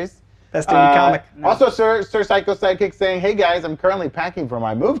 Vaughan series. Best indie comic. Also, Sir Psycho Sidekick saying, "Hey guys, I'm currently packing for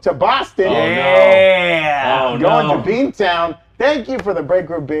my move to Boston. Oh, Going to Beantown. Thank you for the break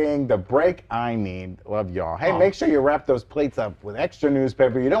room being the break I need. Love y'all. Hey, make sure you wrap those plates up with extra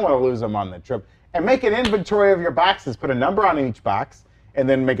newspaper. You don't want to lose them on the trip. And make an inventory of your boxes. Put a number on each box, and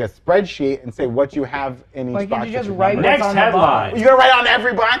then make a spreadsheet and say what you have in each Why box. can't you just that write number. what's Next on the headline. box? You gotta write on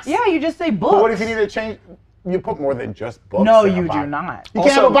every box? Yeah, you just say books. But what if you need to change? You put more than just books. No, in a you box. do not. You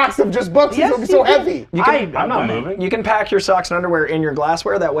can't have a box of just books. Yes, It's going to be so you do. heavy. I'm not moving. You can pack your socks and underwear in your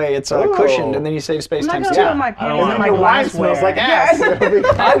glassware. That way it's cushioned, and then you save space I'm times not two. gonna put my I don't panties want in my Your wine glassware. smells like ass.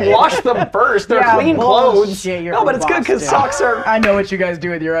 I wash them first. They're Yeah, clean clothes. bullshit, you're No, but from it's good because Boston. socks are. I know what you guys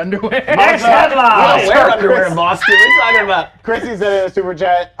do with your underwear. Next I headline. don't wear underwear in Boston. What are you talking about? Chrissy said in a super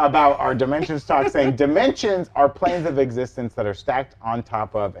chat about our Dimensions talk saying, "Dimensions are planes of existence that are stacked on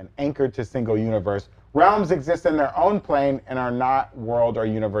top of and anchored to single universe. Realms exist in their own plane and are not world or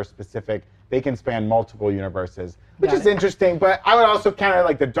universe specific. They can span multiple universes," which is interesting. But I would also counter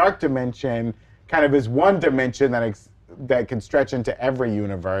like the dark dimension kind of is one dimension that can stretch into every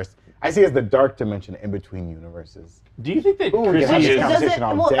universe. I see as the dark dimension in between universes. Do you think that Ooh, Chrissy yeah, is... this Does conversation it,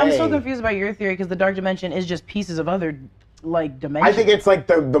 all well, I'm so day. confused about your theory because the dark dimension is just pieces of other like dimensions. I think it's like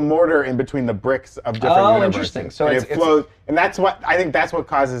the mortar in between the bricks of different universes. Interesting. So and it's it flows, and that's what I think. That's what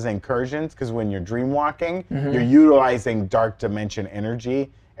causes incursions because when you're dream walking, you're utilizing dark dimension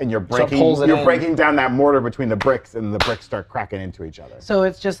energy, and you're breaking pulls it in. breaking down that mortar between the bricks, and the bricks start cracking into each other. So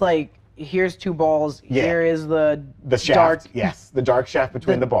it's just like here's two balls. Yeah. Here is the shaft, dark. yes, the dark shaft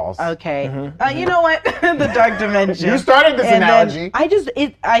between the balls. Okay. You know what? The dark dimension. You started this And analogy.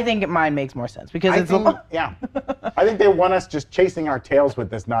 then I think mine makes more sense because it's I think they want us just chasing our tails with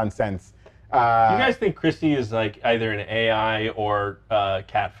this nonsense. Do you guys think Chrissy is like either an AI or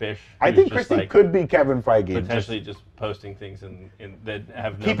catfish? I who's think just, Chrissy like, could be Kevin Feige, potentially just posting things in that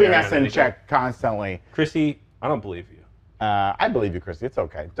have no keeping bearing us on in anything. check constantly. Chrissy, I don't believe you. I believe you, Chrissy. It's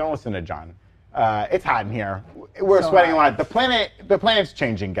okay. Don't listen to John. It's hot in here. We're So sweating hot. a lot. The planet's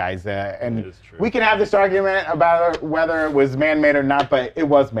changing, guys, and It is true. we can have this argument about whether it was man-made or not, but it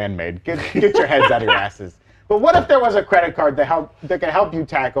was man-made. Get your heads out of your asses. But what if there was a credit card that could help you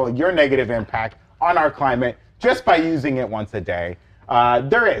tackle your negative impact on our climate just by using it once a day?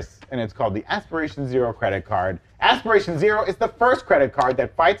 There is, and it's called the Aspiration Zero credit card. Aspiration Zero is the first credit card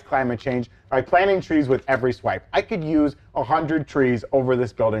that fights climate change by planting trees with every swipe. I could use 100 trees over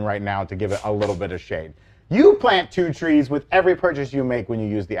this building right now to give it a little bit of shade. You plant 2 trees with every purchase you make when you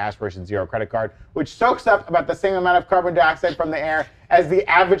use the Aspiration Zero credit card, which soaks up about the same amount of carbon dioxide from the air as the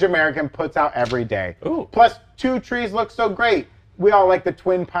average American puts out every day. Ooh. Plus, 2 trees look so great. We all like the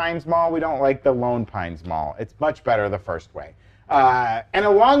Twin Pines Mall. We don't like the Lone Pines Mall. It's much better the first way. And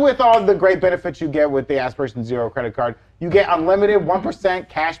along with all the great benefits you get with the Aspiration Zero credit card, you get unlimited 1%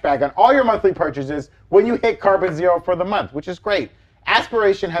 cash back on all your monthly purchases when you hit Carbon Zero for the month, which is great.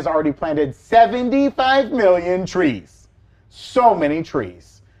 Aspiration has already planted 75 million trees. So many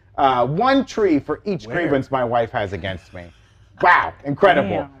trees. 1 tree for each grievance my wife has against me. Wow,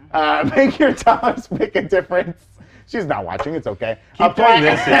 incredible. Make your dollars make a difference. She's not watching. It's okay. Keep doing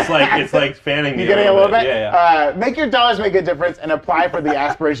this. It's like fanning me. You getting a little bit? Yeah. Make your dollars make a difference and apply for the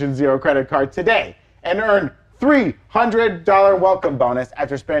Aspiration Zero credit card today and earn $300 welcome bonus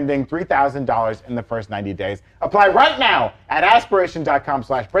after spending $3,000 in the first 90 days. Apply right now at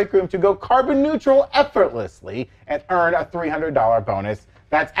aspiration.com/breakroom to go carbon neutral effortlessly and earn a $300 bonus.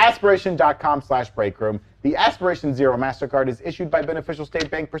 That's aspiration.com/breakroom. The Aspiration Zero MasterCard is issued by Beneficial State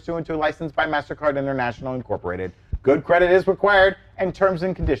Bank pursuant to a license by MasterCard International Incorporated. Good credit is required and terms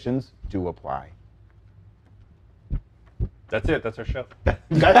and conditions do apply. That's it. That's our show. That's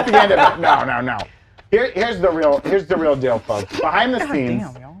the end of it. No. Here's the real deal, folks. Behind the scenes,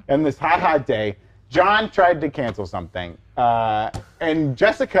 damn, y'all. in this hot day, John tried to cancel something, and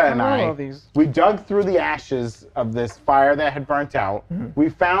Jessica and I love I, all these. we dug through the ashes of this fire that had burnt out. We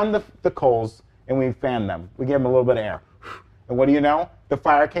found the coals and we fanned them. We gave them a little bit of air. And what do you know? The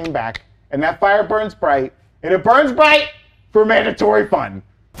fire came back, and that fire burns bright, and it burns bright for mandatory fun.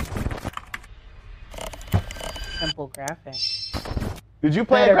 Simple graphic. Did you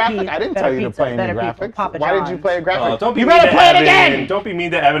play a graphic? I didn't tell you to play any graphics. Why did you play a graphic? Don't be you mean better to play it Evan. again! Don't be mean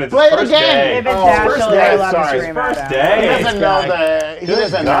to Evan. It's Play his it first again! day. If it's first actually day, allowed to sorry. scream First out. day. He doesn't know the. He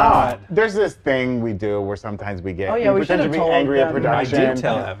doesn't know. God. There's this thing we do where sometimes we get. Oh, yeah, we pretend to should've be told angry at them. production. I did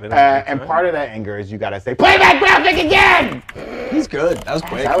tell Evan. And part of that anger is you gotta say, "Play that graphic again!" He's good. That was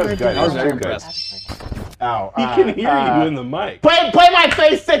quick. That was good. I was That very too good. impressed. Oh, He can hear you in the mic. Play my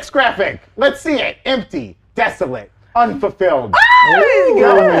Phase 6 graphic. Let's see it. Empty, desolate, unfulfilled. Good.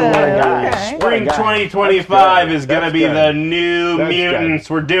 What a guy. Okay. Spring What a guy. 2025 That's is going to good. be That's the good. new That's Mutants.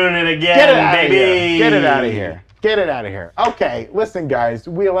 We're doing it again, Get it out of baby. here. Get it out of here. Get it out of here. Okay, listen, guys.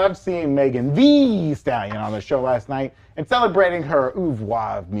 We loved seeing Megan Thee Stallion on the show last night and celebrating her oeuvre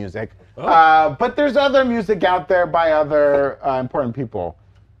of music. But there's other music out there by other important people.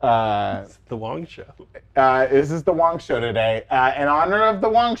 It's the Wong Show. This is the Wong Show today. In honor of the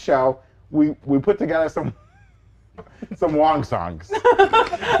Wong Show, we put together some Wong songs. This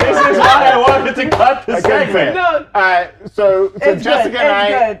is why I wanted to cut the segment. No, So it's Jessica good. and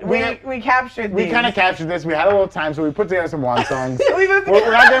I, It's good. We captured we these. kind of captured this. We had a little time, so we put together some Wong songs. We've been-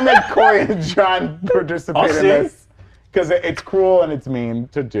 We're not gonna make Corey and John participate I'll in sing. this because it's cruel and it's mean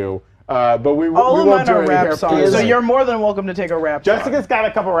to do. But we All we of will mine do are it rap here songs, for so you. you're more than welcome to take a rap song. Jessica's got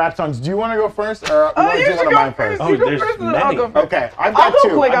a couple rap songs. Do you want to go first, or you Oh, want you to do should one of go mine first? first. Oh, You go there's first, and then I'll many. go first. Okay, I've I'll got go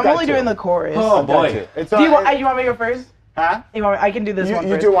two. quick. I've I'm got only two. doing the chorus. Oh, I've got boy. two. It's Do you all- want me to go first? Huh? I can do this one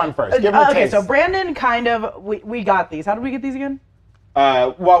You first. do one first. Give them a Okay, taste. so Brandon kind of, we got these. How did we get these again?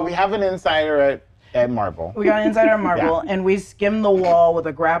 Well, we have an insider at Marvel. We got an Insider Marvel, and we skimmed the wall with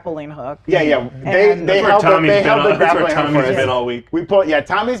a grappling hook. Yeah. And They That's where held the Tommy's been grappling hook Tommy's for us. been all week. We pulled. Yeah,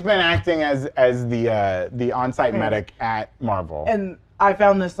 Tommy's been acting as the on-site medic at Marvel. And I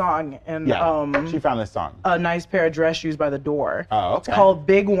found this song, and yeah, she found this song. a nice pair of dress shoes by the door. Oh, okay. It's called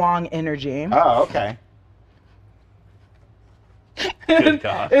Big Wong Energy. Oh, okay. Good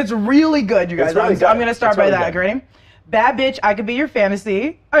God. It's really good, you guys. It's really good. I'm gonna start It's by really that. good. Ready? Bad bitch, I could be your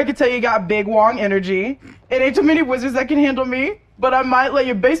fantasy. I could tell you got big Wong energy. It ain't too many wizards that can handle me, but I might let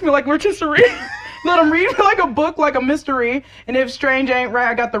you base me like rotisserie. Let them read me like a book, like a mystery. And if strange ain't right,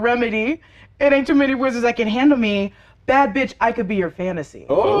 I got the remedy. It ain't too many wizards that can handle me. Bad bitch, I could be your fantasy.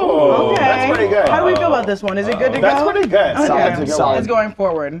 Oh, Okay. that's pretty good. How do we feel about this one? Is it good to go? That's pretty good. Okay. That's a good one. It's going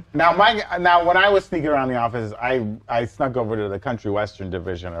forward. Now, when I was sneaking around the office, I snuck over to the country western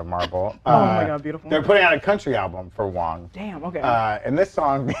division of Marvel. Oh my God, beautiful. They're putting out a country album for Wong. Damn, okay. And this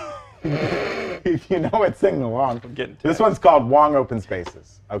song, if you know it, sing along. getting to This it. one's called Wong Open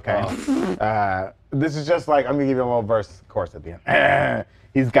Spaces. Okay. This is just like, I'm gonna give you a little verse chorus at the end.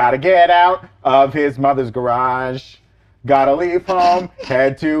 He's got to get out of his mother's garage. Gotta leave home,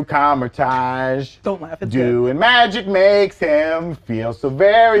 head to Comertage. Don't laugh, it's Doing magic makes him feel so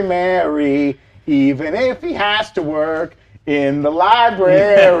very merry, even if he has to work in the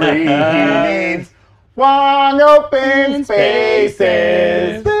library. He needs Wong Open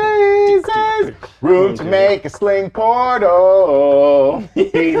Spaces. Spaces. Room to make a sling portal. He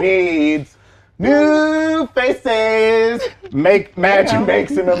needs new faces. Magic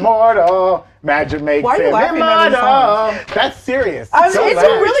makes him immortal. Magic makes Why are you him laughing at this immortal. That's serious. It's So a bad.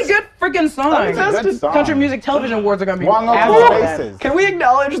 really good freaking song. It's a good song. Country Music Television Awards are gonna be Wong awesome. Open Spaces. Can we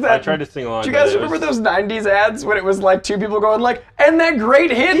acknowledge that? I tried to sing along. Do you guys but it remember was- those 90s ads when it was like two people going like, and that great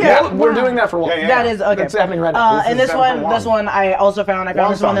hit? Yeah. Well, we're doing that for one. Yeah, yeah. That is okay. That's happening right now. And This this is one, Wong. this one I also found. I found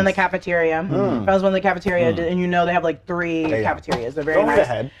Wong this one in the songs. cafeteria. Found this one in the cafeteria, and you know they have like three yeah. cafeterias. They're very Go right nice.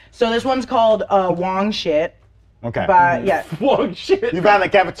 ahead. So this one's called Wong Shit. Okay. By yeah. Whoa, shit. You found the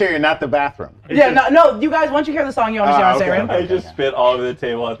cafeteria, not the bathroom. Yeah, no, you guys, once you hear the song, you understand what I'm okay, saying. okay. I just spit all over the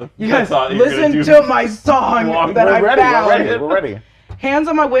table at the. You guys, I thought you were gonna listen do to my song Wong. that We're I ready. found. We're ready. We're ready. Hands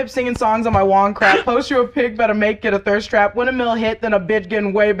on my whip, singing songs on my Wong crap. Post you a pig, better make it a thirst trap. When a mill hit, then a bitch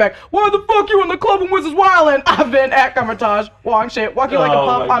getting way back. Why the fuck you in the club and Wizards wildin'? I've been at Comertage, Wong shit. Walking like a Oh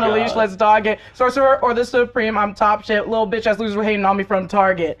pup my on a God. leash, let's dog it. Sorcerer or the Supreme, I'm top shit. Little bitch ass losers were hating on me from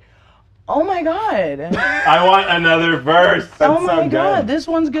Target. Oh my God. I want another verse. Oh That's my so good. God, this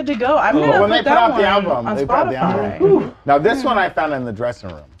one's good to go. I'm gonna When put they put that out one the album, on they put out the Spotify. album. Now this one I found in the dressing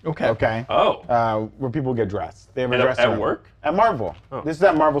room. Okay. Okay. Oh. Where people get dressed. They have a At- dressing at room. work? At Marvel. This is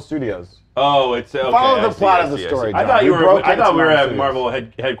at Marvel Studios. Oh, it's okay. Follow I the see, plot I of the see, I story, see. I John. thought We you were. broke I thought into we were Marvel at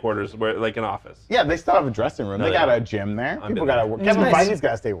Marvel headquarters, where like an office. Yeah, they still have a dressing room. No, they they got don't. a gym there. I've People been got to there. work. Kevin nice. Feige's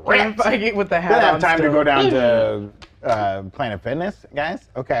got to stay Kevin ripped. Feige with the They hat don't have on time to still. go down to Planet Fitness, guys.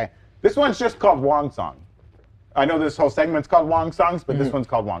 Okay. This one's just called Wong Song. I know this whole segment's called Wong Songs, but this one's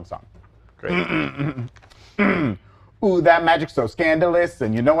called Wong Song. Great. Ooh, that magic's so scandalous,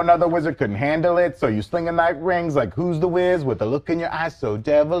 and you know another wizard couldn't handle it, so you slinging night rings like who's the whiz with a look in your eyes so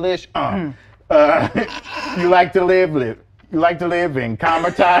devilish. You like to live. You like to live in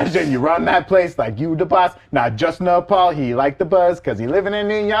Comertage, and you run that place like you the boss. Not just Nepal, he like the buzz, cause he living in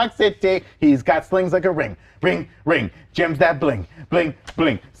New York City. He's got slings like a ring, ring, ring. Gems that bling, bling,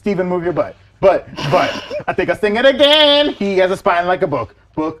 bling. Steven, move your butt. But, I think I'll sing it again. He has a spine like a book,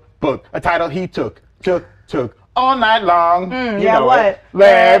 book. A title he took all night long. You know what? It.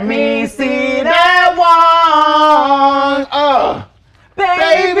 Let me see that one. Oh,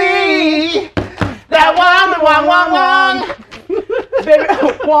 baby. That one, the wong. Baby,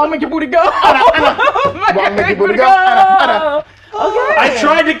 Wong, make your booty go. Wong, make your booty go. Okay. I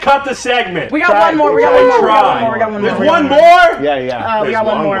tried to cut the segment. We got one more. There's one more? Yeah. We got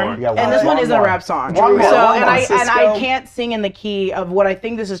one more. And this one isn't a rap song. I can't sing in the key of what I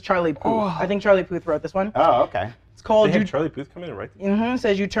think this is Charlie Puth. I think Charlie Puth wrote this one. Oh, okay. It's called. They had Charlie Puth come in and write this?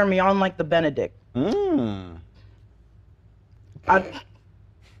 Says you turn me on like the Benedict.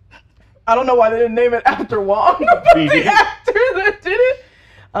 I don't know why they didn't name it after Wong, but the actor that did it.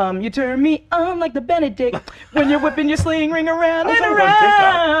 You turn me on like the Benedict when you're whipping your sling ring around and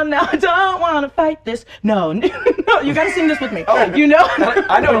around. Now I don't want to fight this. No, you got to sing this with me. Oh, you know?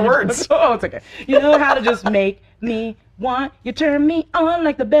 I know the words. Oh, it's okay. You know how to just make me want. You turn me on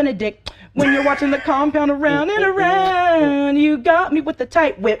like the Benedict when you're watching the compound around and around. You got me with the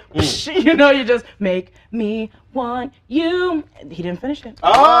tight whip. You know, you just make me want you. He didn't finish it.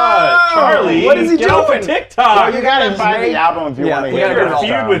 Charlie, what is he doing? TikTok. Well, you gotta find the album if you want to hear You're it. a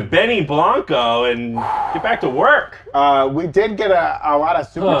feud with Benny Blanco and get back to work. We did get a lot of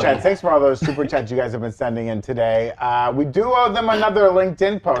super chats. Thanks for all those super chats you guys have been sending in today. We do owe them another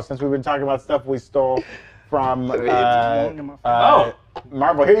LinkedIn post since we've been talking about stuff we stole from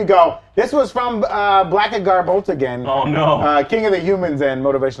Marvel. Here you go. This was from Black and Garbolt again. Oh no. King of the Humans and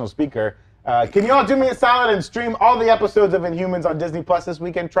motivational speaker. Can you all do me a solid and stream all the episodes of Inhumans on Disney Plus this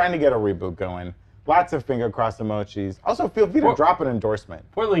weekend? Trying to get a reboot going. Lots of finger cross emojis. Also, feel free to drop an endorsement.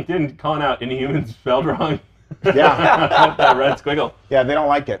 Poor LinkedIn calling out Inhumans spelled wrong. Yeah. That red squiggle. Yeah, they don't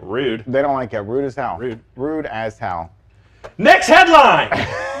like it. Rude. They don't like it. Rude as hell. Rude as hell. Next headline.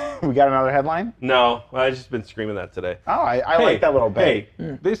 We got another headline? No, I've just been screaming that today. Oh, I like that little bit.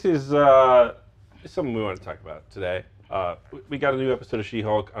 Hey, this is something we want to talk about today. We got a new episode of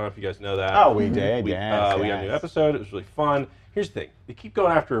She-Hulk. I don't know if you guys know that. Oh, we did. We got a new episode. It was really fun. Here's the thing. They keep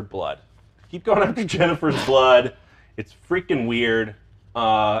going after her blood. They keep going after Jennifer's blood. It's freaking weird.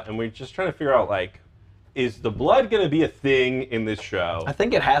 And we're just trying to figure out, like, is the blood going to be a thing in this show? I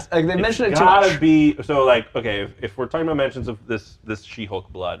think it has. Like, they mentioned it too much. It's gotta be. So, like, okay, if we're talking about mentions of this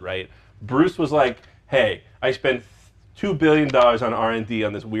She-Hulk blood, right? Bruce was like, hey, I spent $2 billion on R&D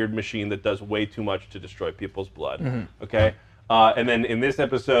on this weird machine that does way too much to destroy people's blood. Okay? And then in this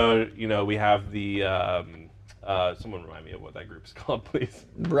episode, you know, we have the someone remind me of what that group is called, please.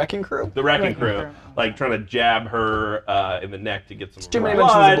 Wrecking Crew? The Wrecking Crew. Like trying to jab her in the neck to get some too many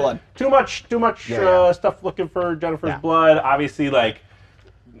mentions of blood. Too much stuff looking for Jennifer's blood. Obviously, like,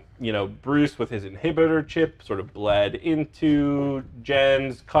 you know, Bruce with his inhibitor chip sort of bled into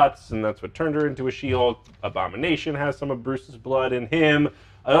Jen's cuts, and that's what turned her into a She-Hulk. Abomination has some of Bruce's blood in him.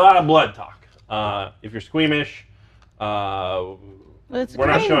 A lot of blood talk. If you're squeamish, we're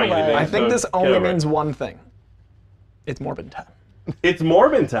not showing you anything. I think this only means one thing. It's Morbid time. It's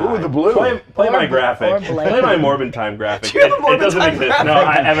Morbid time. Ooh, the blue. Play my graphic. Play my Morbid time graphic. It doesn't exist. Graphic? No,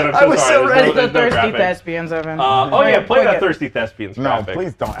 Evan, I'm so sorry. I was so ready. The thirsty thespians, Evan. Play that thirsty thespians graphic. No,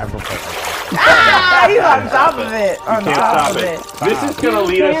 please don't ever play that. He's on top of it. You can't stop it. This is going to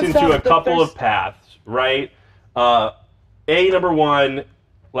lead us into a couple of paths, right? Number one,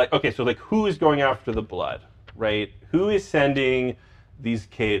 like, okay, so like who is going after the blood, right? Who is sending these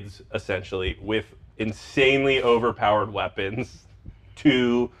kids, essentially, with insanely overpowered weapons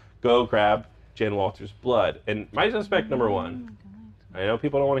to go grab Jen Walter's blood? And my suspect number one, I know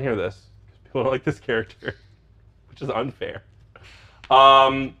people don't want to hear this, because people don't like this character, which is unfair.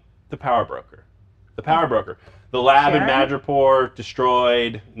 The Power Broker. The Power Broker. The lab in Madripoor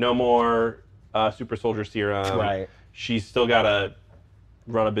destroyed. No more super soldier serum. Right. She's still got to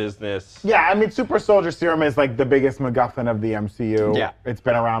run a business. Yeah, I mean, super soldier serum is like the biggest MacGuffin of the MCU. Yeah. It's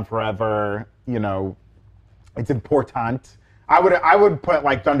been around forever. You know, it's important. I would put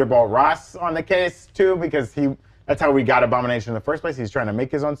like Thunderbolt Ross on the case too, because that's how we got Abomination in the first place. He's trying to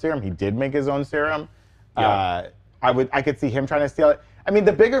make his own serum. He did make his own serum. Yeah. I could see him trying to steal it. I mean,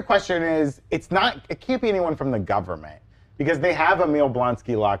 the bigger question is, it can't be anyone from the government, because they have Emil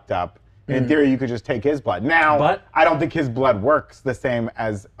Blonsky locked up. In theory, you could just take his blood. Now, I don't think his blood works the same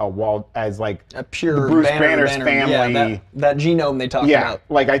as like a pure the Bruce Banner's family. Yeah, that genome they talked about.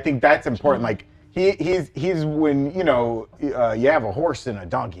 Like I think that's important. Like he's when you have a horse and a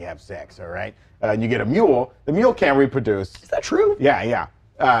donkey have sex, all right, and you get a mule. The mule can't reproduce. Is that true? Yeah.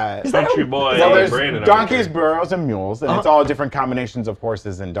 Country boy. Well, there's Brandon donkeys, burros, and mules, and it's all different combinations of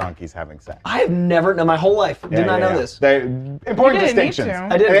horses and donkeys having sex. I have never, in my whole life, did not know this. Important distinctions.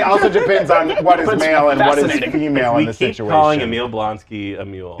 I did. And it also depends on what is male and what is female in the situation. We keep calling Emil Blonsky a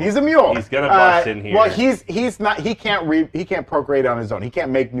mule. He's a mule. He's gonna bust in here. Well, he's not. He can't procreate on his own. He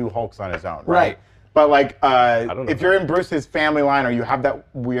can't make new Hulks on his own. Right. But like, if you're in Bruce's family line or you have that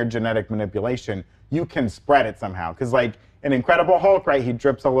weird genetic manipulation, you can spread it somehow. Because like in Incredible Hulk, right, he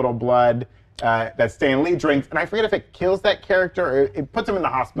drips a little blood that Stan Lee drinks, and I forget if it kills that character or it puts him in the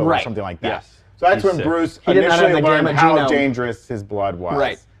hospital or something like that. Yes. So that's He's when sick. Bruce He did not have initially the learned gamma how genome. dangerous his blood was.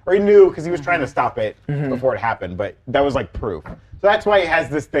 Right. Or he knew because he was trying to stop it before it happened, but that was like proof. So that's why he has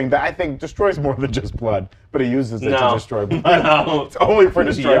this thing that I think destroys more than just blood, but he uses it to destroy blood. No. It's only for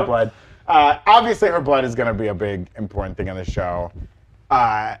destroying blood. Obviously, her blood is going to be a big, important thing on the show.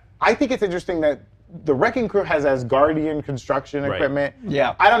 I think it's interesting that the Wrecking Crew has Asgardian construction equipment.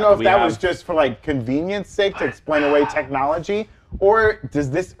 Yeah. I don't know if that was just for like convenience sake to explain away technology, or does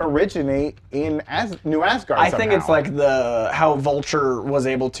this originate in New Asgard I somehow? think it's like how Vulture was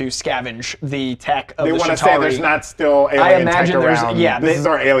able to scavenge the tech of They the want to Chitauri. say there's not still alien I imagine tech there's around. this is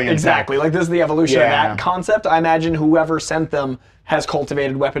our alien exactly tech. like this is the evolution of Yeah. that concept. I imagine whoever sent them has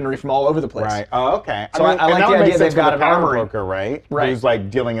cultivated weaponry from all over the place. Right. Oh, okay. So I like the idea they've got an armory. Broker, right? Right. Who's like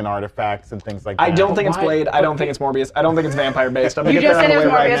dealing in artifacts and things like that. I don't think it's Blade. I don't think it's Morbius. I don't think it's vampire based. You just said it was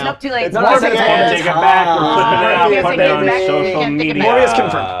Morbius. Nope, too late. It's No, I said it's Morbius. Morbius. Take it back. We're flipping it out. Put it on Morbius social confirmed. media.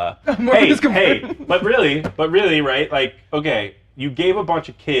 Morbius confirmed. Hey, but really, right? Like, okay, you gave a bunch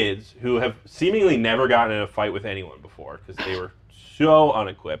of kids who have seemingly never gotten in a fight with anyone before because they were so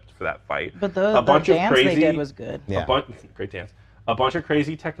unequipped for that fight. But the dance they did was good. Yeah. Great dance. A bunch of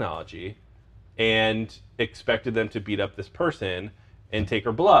crazy technology, and expected them to beat up this person and take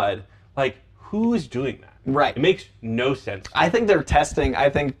her blood. Like, who is doing that? Right. It makes no sense. I think they're testing.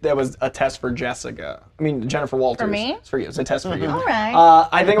 I think there was a test for Jessica. I mean, Jennifer Walters. For me? It's for you. It's a test for you. All right.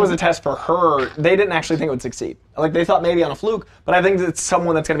 I think it was a test for her. They didn't actually think it would succeed. Like, they thought maybe on a fluke, but I think it's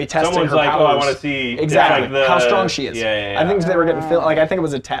someone that's going to be testing Someone's her like, powers. oh, I want to see Exactly. like How strong she is. Yeah. I think they were getting like, I think it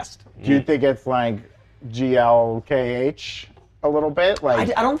was a test. Do you think it's like GLKH a little bit? Like,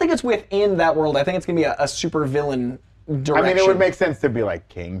 I don't think it's within that world. I think it's going to be a super villain direction. I mean, it would make sense to be like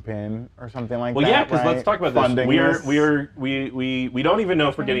Kingpin or something like Well, that. yeah, because right? let's talk about this. Funding this. We don't even know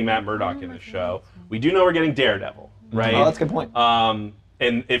if we're getting Matt Murdock in this show. We do know we're getting Daredevil, right? Oh, that's a good point.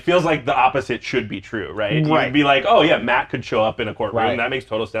 And it feels like the opposite should be true, right? Right. You'd be like, oh yeah, Matt could show up in a courtroom. Right. That makes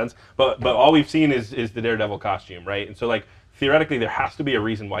total sense. But all we've seen is the Daredevil costume, right? And so like theoretically, there has to be a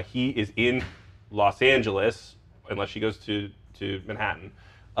reason why he is in Los Angeles, unless she goes to Manhattan,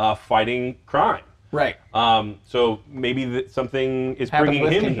 fighting crime. Right. So maybe something is Happens bringing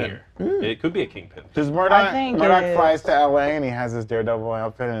with him Kingpin. here. It could be a Kingpin. Does Murdoch, I think Murdoch it flies is. to LA and he has his Daredevil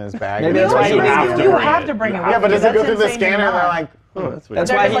outfit in his bag? Maybe and that's why he he goes needs to to the You bring have it. to bring it. Yeah, but does it go through the That's scanner and they're insane like, oh, that's weird.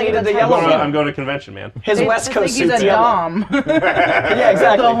 That's why he like, needed the that's yellow like- one. I'm going to convention, man. His They West just Coast think he's suit's a yellow. dom. Yeah,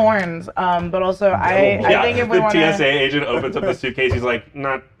 exactly. The horns. But also, I think if we the want TSA agent opens up the suitcase. He's like,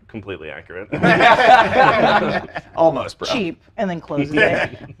 not completely accurate. Almost, bro. cheap and then closes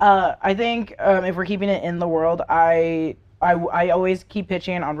it. I think if we're keeping it in the world, I always keep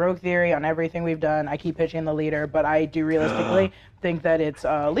pitching on Rogue Theory, on everything we've done. I keep pitching the leader, but I do realistically think that it's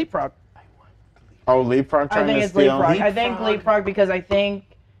Leapfrog. Oh, Leapfrog I trying think to it's steal? Leapfrog. I think Leapfrog because I think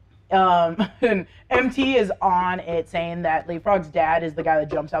MT is on it saying that Leapfrog's dad is the guy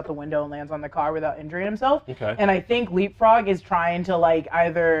that jumps out the window and lands on the car without injuring himself. Okay. And I think Leapfrog is trying to like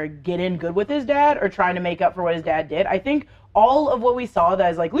either get in good with his dad or trying to make up for what his dad did. I think all of what we saw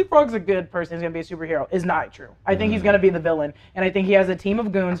that is like Leapfrog's a good person, he's gonna be a superhero is not true. I think he's gonna be the villain, and I think he has a team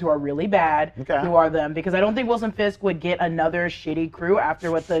of goons who are really bad, who are them, because I don't think Wilson Fisk would get another shitty crew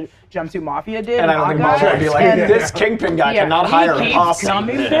after what the Jumpsuit Mafia did. And I don't think Marvel would be like, this Kingpin guy cannot hire a he posse. keeps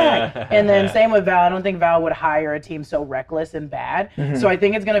coming back. And then same with Val. I don't think Val would hire a team so reckless and bad. So I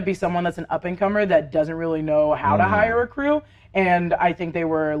think it's gonna be someone that's an up and comer that doesn't really know how to hire a crew. And I think they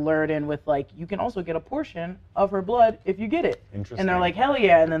were lured in with like, you can also get a portion of her blood if you get it. Interesting. And they're like, hell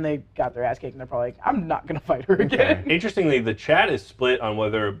yeah. And then they got their ass kicked and they're probably like, I'm not going to fight her again. Interestingly, the chat is split on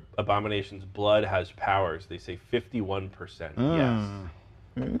whether Abomination's blood has powers. They say 51%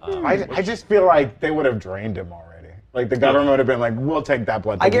 yes. I just feel like they would have drained him already. Like the government would have been like, we'll take that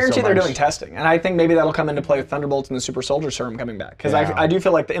blood. I guarantee they're doing testing, and I think maybe that'll come into play with Thunderbolts and the Super Soldier Serum coming back. Because I do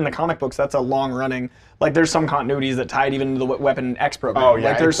feel like in the comic books, that's a long-running. Like there's some continuities that tied even to the Weapon X program. Oh yeah,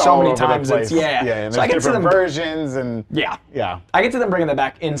 like there's so many times it's and so I get different versions and I get to them bringing that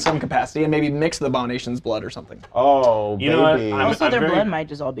back in some capacity and maybe mix the Abomination's blood or something. Oh, you know what? Also, their blood might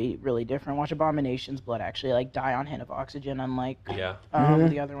just all be really different. Watch Abomination's blood actually like die on hit of oxygen, unlike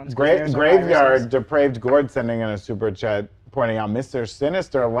the other ones. Graveyard Depraved Gord sending in a super chat pointing out Mr.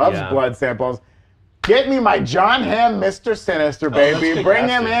 Sinister loves blood samples. Get me my John Hamm Mr. Sinister, baby. Bring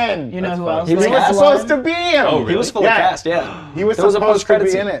him in. You know who else? He was supposed to be in. Oh, really? He was fully cast, yeah. He was supposed to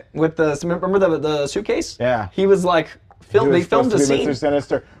be in it. With the, remember the suitcase? Yeah. He was like, they filmed a scene. Mr.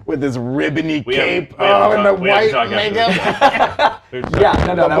 Sinister with his ribbony cape and the white makeup. The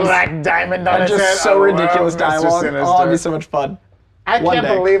black diamond on his head. Just so ridiculous dialogue. Oh, it'd be so much fun. I can't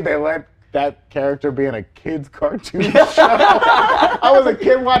believe they let that character be in a kid's cartoon show. I was a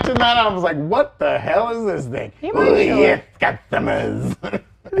kid watching that, and I was like, what the hell is this thing? Yes, customers.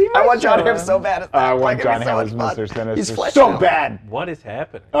 I want John Hamm so bad at that. I want John Hamm as Mr. Sinister He's so bad. What is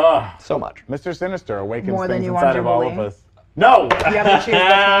happening? So much. Mr. Sinister awakens More than things you inside want of all Jubilee? of us. No! You have to choose which one.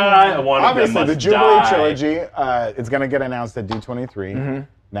 I want Obviously, the Jubilee trilogy is going to get announced at D23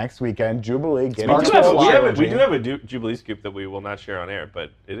 next weekend. Jubilee getting we do have a Jubilee scoop that we will not share on air,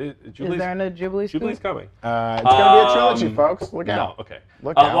 but it is Jubilee's. Is there a Jubilee scoop? Jubilee's coming. It's going to be a trilogy, folks. Look out. No, okay.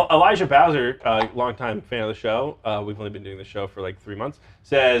 Look out. Well, Elijah Bowser, longtime fan of the show, we've only been doing the show for like 3 months,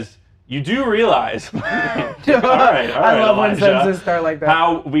 says, you do realize, all right, I love when Elijah, sentences start like that.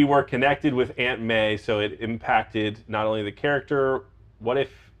 how we were connected with Aunt May, so it impacted not only the character. What if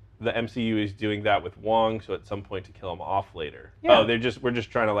the MCU is doing that with Wong, so at some point to kill him off later? Yeah. Oh, we're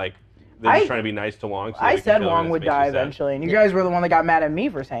just trying to like, they're just trying to be nice to Wong. So I said Wong would die eventually, and you guys were the one that got mad at me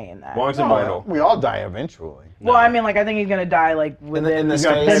for saying that. Wong's immortal. We all die eventually. Well, I mean, like I think he's gonna die like within this He's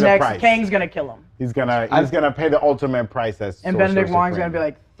gonna phase. pay the the next. price. Kang's gonna kill him, He's gonna pay the ultimate price as and Sorcerer Benedict Wong's Supreme. gonna be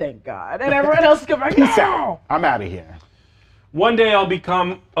like, "Thank God," and everyone else is gonna be like, Peace out. I'm out of here. One day I'll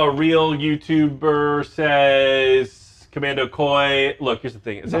become a real YouTuber, says Commando Koi. Look, here's the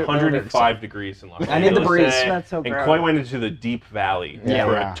thing. It's 105 degrees in Los Angeles. I need the breeze. today, That's so and gross. Koi went into the deep valley for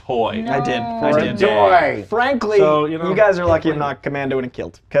Yeah. a toy. I did. For a toy. Frankly, So, you guys are lucky I'm not commandoing and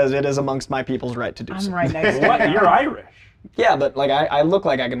killed, because it is amongst my people's right to do so. I'm right next to What? him. You're Irish. Yeah, but like I look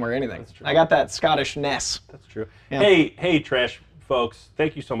like I can wear anything. true. I got that Scottish-ness. That's true. Yeah. Hey, trash folks.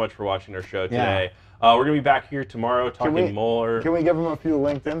 Thank you so much for watching our show today. We're gonna be back here tomorrow talking more. Can we give him a few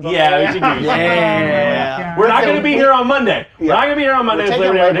LinkedIn's? Yeah, we should do Yeah. We're not going to be here on Monday. We're Yeah. not going to be here on Monday. It's taking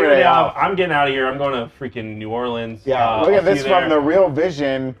Labor Day. Labor We're taking Day day off. off. I'm getting out of here. I'm going to freaking New Orleans. Yeah, look I'll at this see you from there. the Real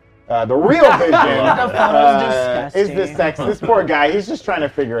Vision. The Real Vision The photo's is this disgusting. sex. This poor guy, he's just trying to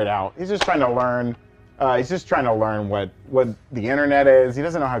figure it out. He's just trying to learn. He's just trying to learn what the internet is. He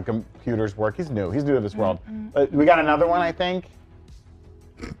doesn't know how computers work. He's new. He's new to this world. We got another one, I think.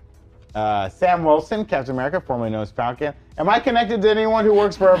 Sam Wilson, Captain America, formerly known as Falcon. Am I connected to anyone who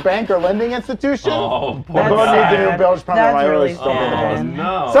works for a bank or lending institution? Oh, poor We're going to guy. need the new bilge from That's my really still pay the sad. bills.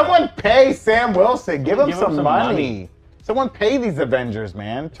 no. Someone pay Sam Wilson. Give him Give him some some money. money. Someone pay these Avengers,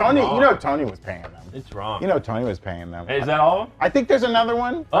 man. Tony, on. you know Tony was paying them. It's wrong. You know Tony was paying them. Hey, is that all? I think there's another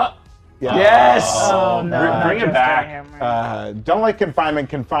one. Oh. Yeah. Yes! Oh, no, Bring not it just back. Hammer. Don't let confinement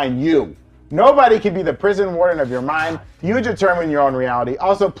confine you. Nobody can be the prison warden of your mind. You determine your own reality.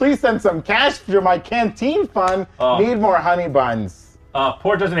 Also, please send some cash for my canteen fund. Need more honey buns.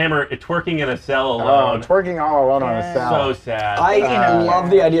 Poor Justin Hammer twerking in a cell Oh, alone. twerking all alone on a Yeah. cell. So sad. I love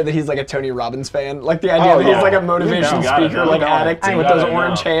the idea that he's like a Tony Robbins fan. Like the idea Oh, that yeah. he's like a You motivational know. Gotta speaker, know. like You know. addict I with gotta those know.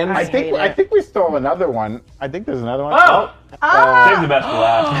 orange hands. I hate I it. think we stole another one. I think there's another one. Oh! Save the best for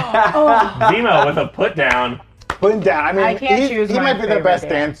last. Zemo with a put down. Put him down. I mean, I can't choose he my might be the favorite best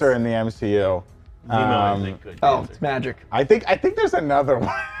dance. dancer in the MCU. Zemo is a good Oh, dancer. it's magic. I think there's another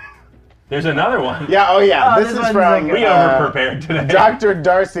one. There's another one. Yeah, oh yeah. Oh, this this is one's from like We over-prepared today. Dr.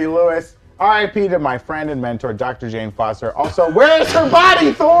 Darcy Lewis. R.I.P. to my friend and mentor, Dr. Jane Foster. Also, where is her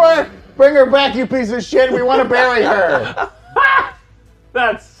body, Thor? Bring her back, you piece of shit. We want to bury her.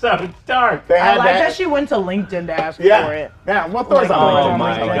 That's so dark. They I had like that she went to LinkedIn to ask for Yeah. it. Yeah, well, Thor's Oh on Oh LinkedIn.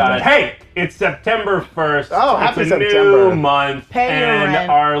 my Like god. Hey, it's September 1st. Oh, happy it's a September. new month. Pay your and rent.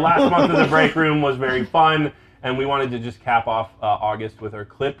 our last month of the break room was very fun. And we wanted to just cap off August with our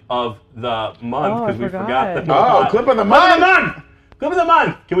clip of the month Oh, I because we forgot. forgot the Oh, clip of the month. Clip of the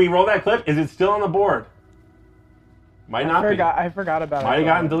month. Can we roll that clip? Is it still on the board? Might not be. I forgot about Might it. have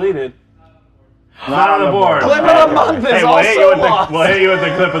gotten deleted. Not on the board. Clip of the month is also lost. We'll hit you with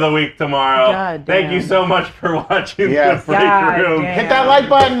the clip of the week tomorrow. God Thank damn. you so much for watching Yes. the break room. damn. Hit that like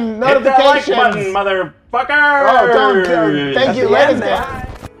button, Hit that like notifications. button, motherfucker. Oh, don't. Thank you, the ladies. end, man.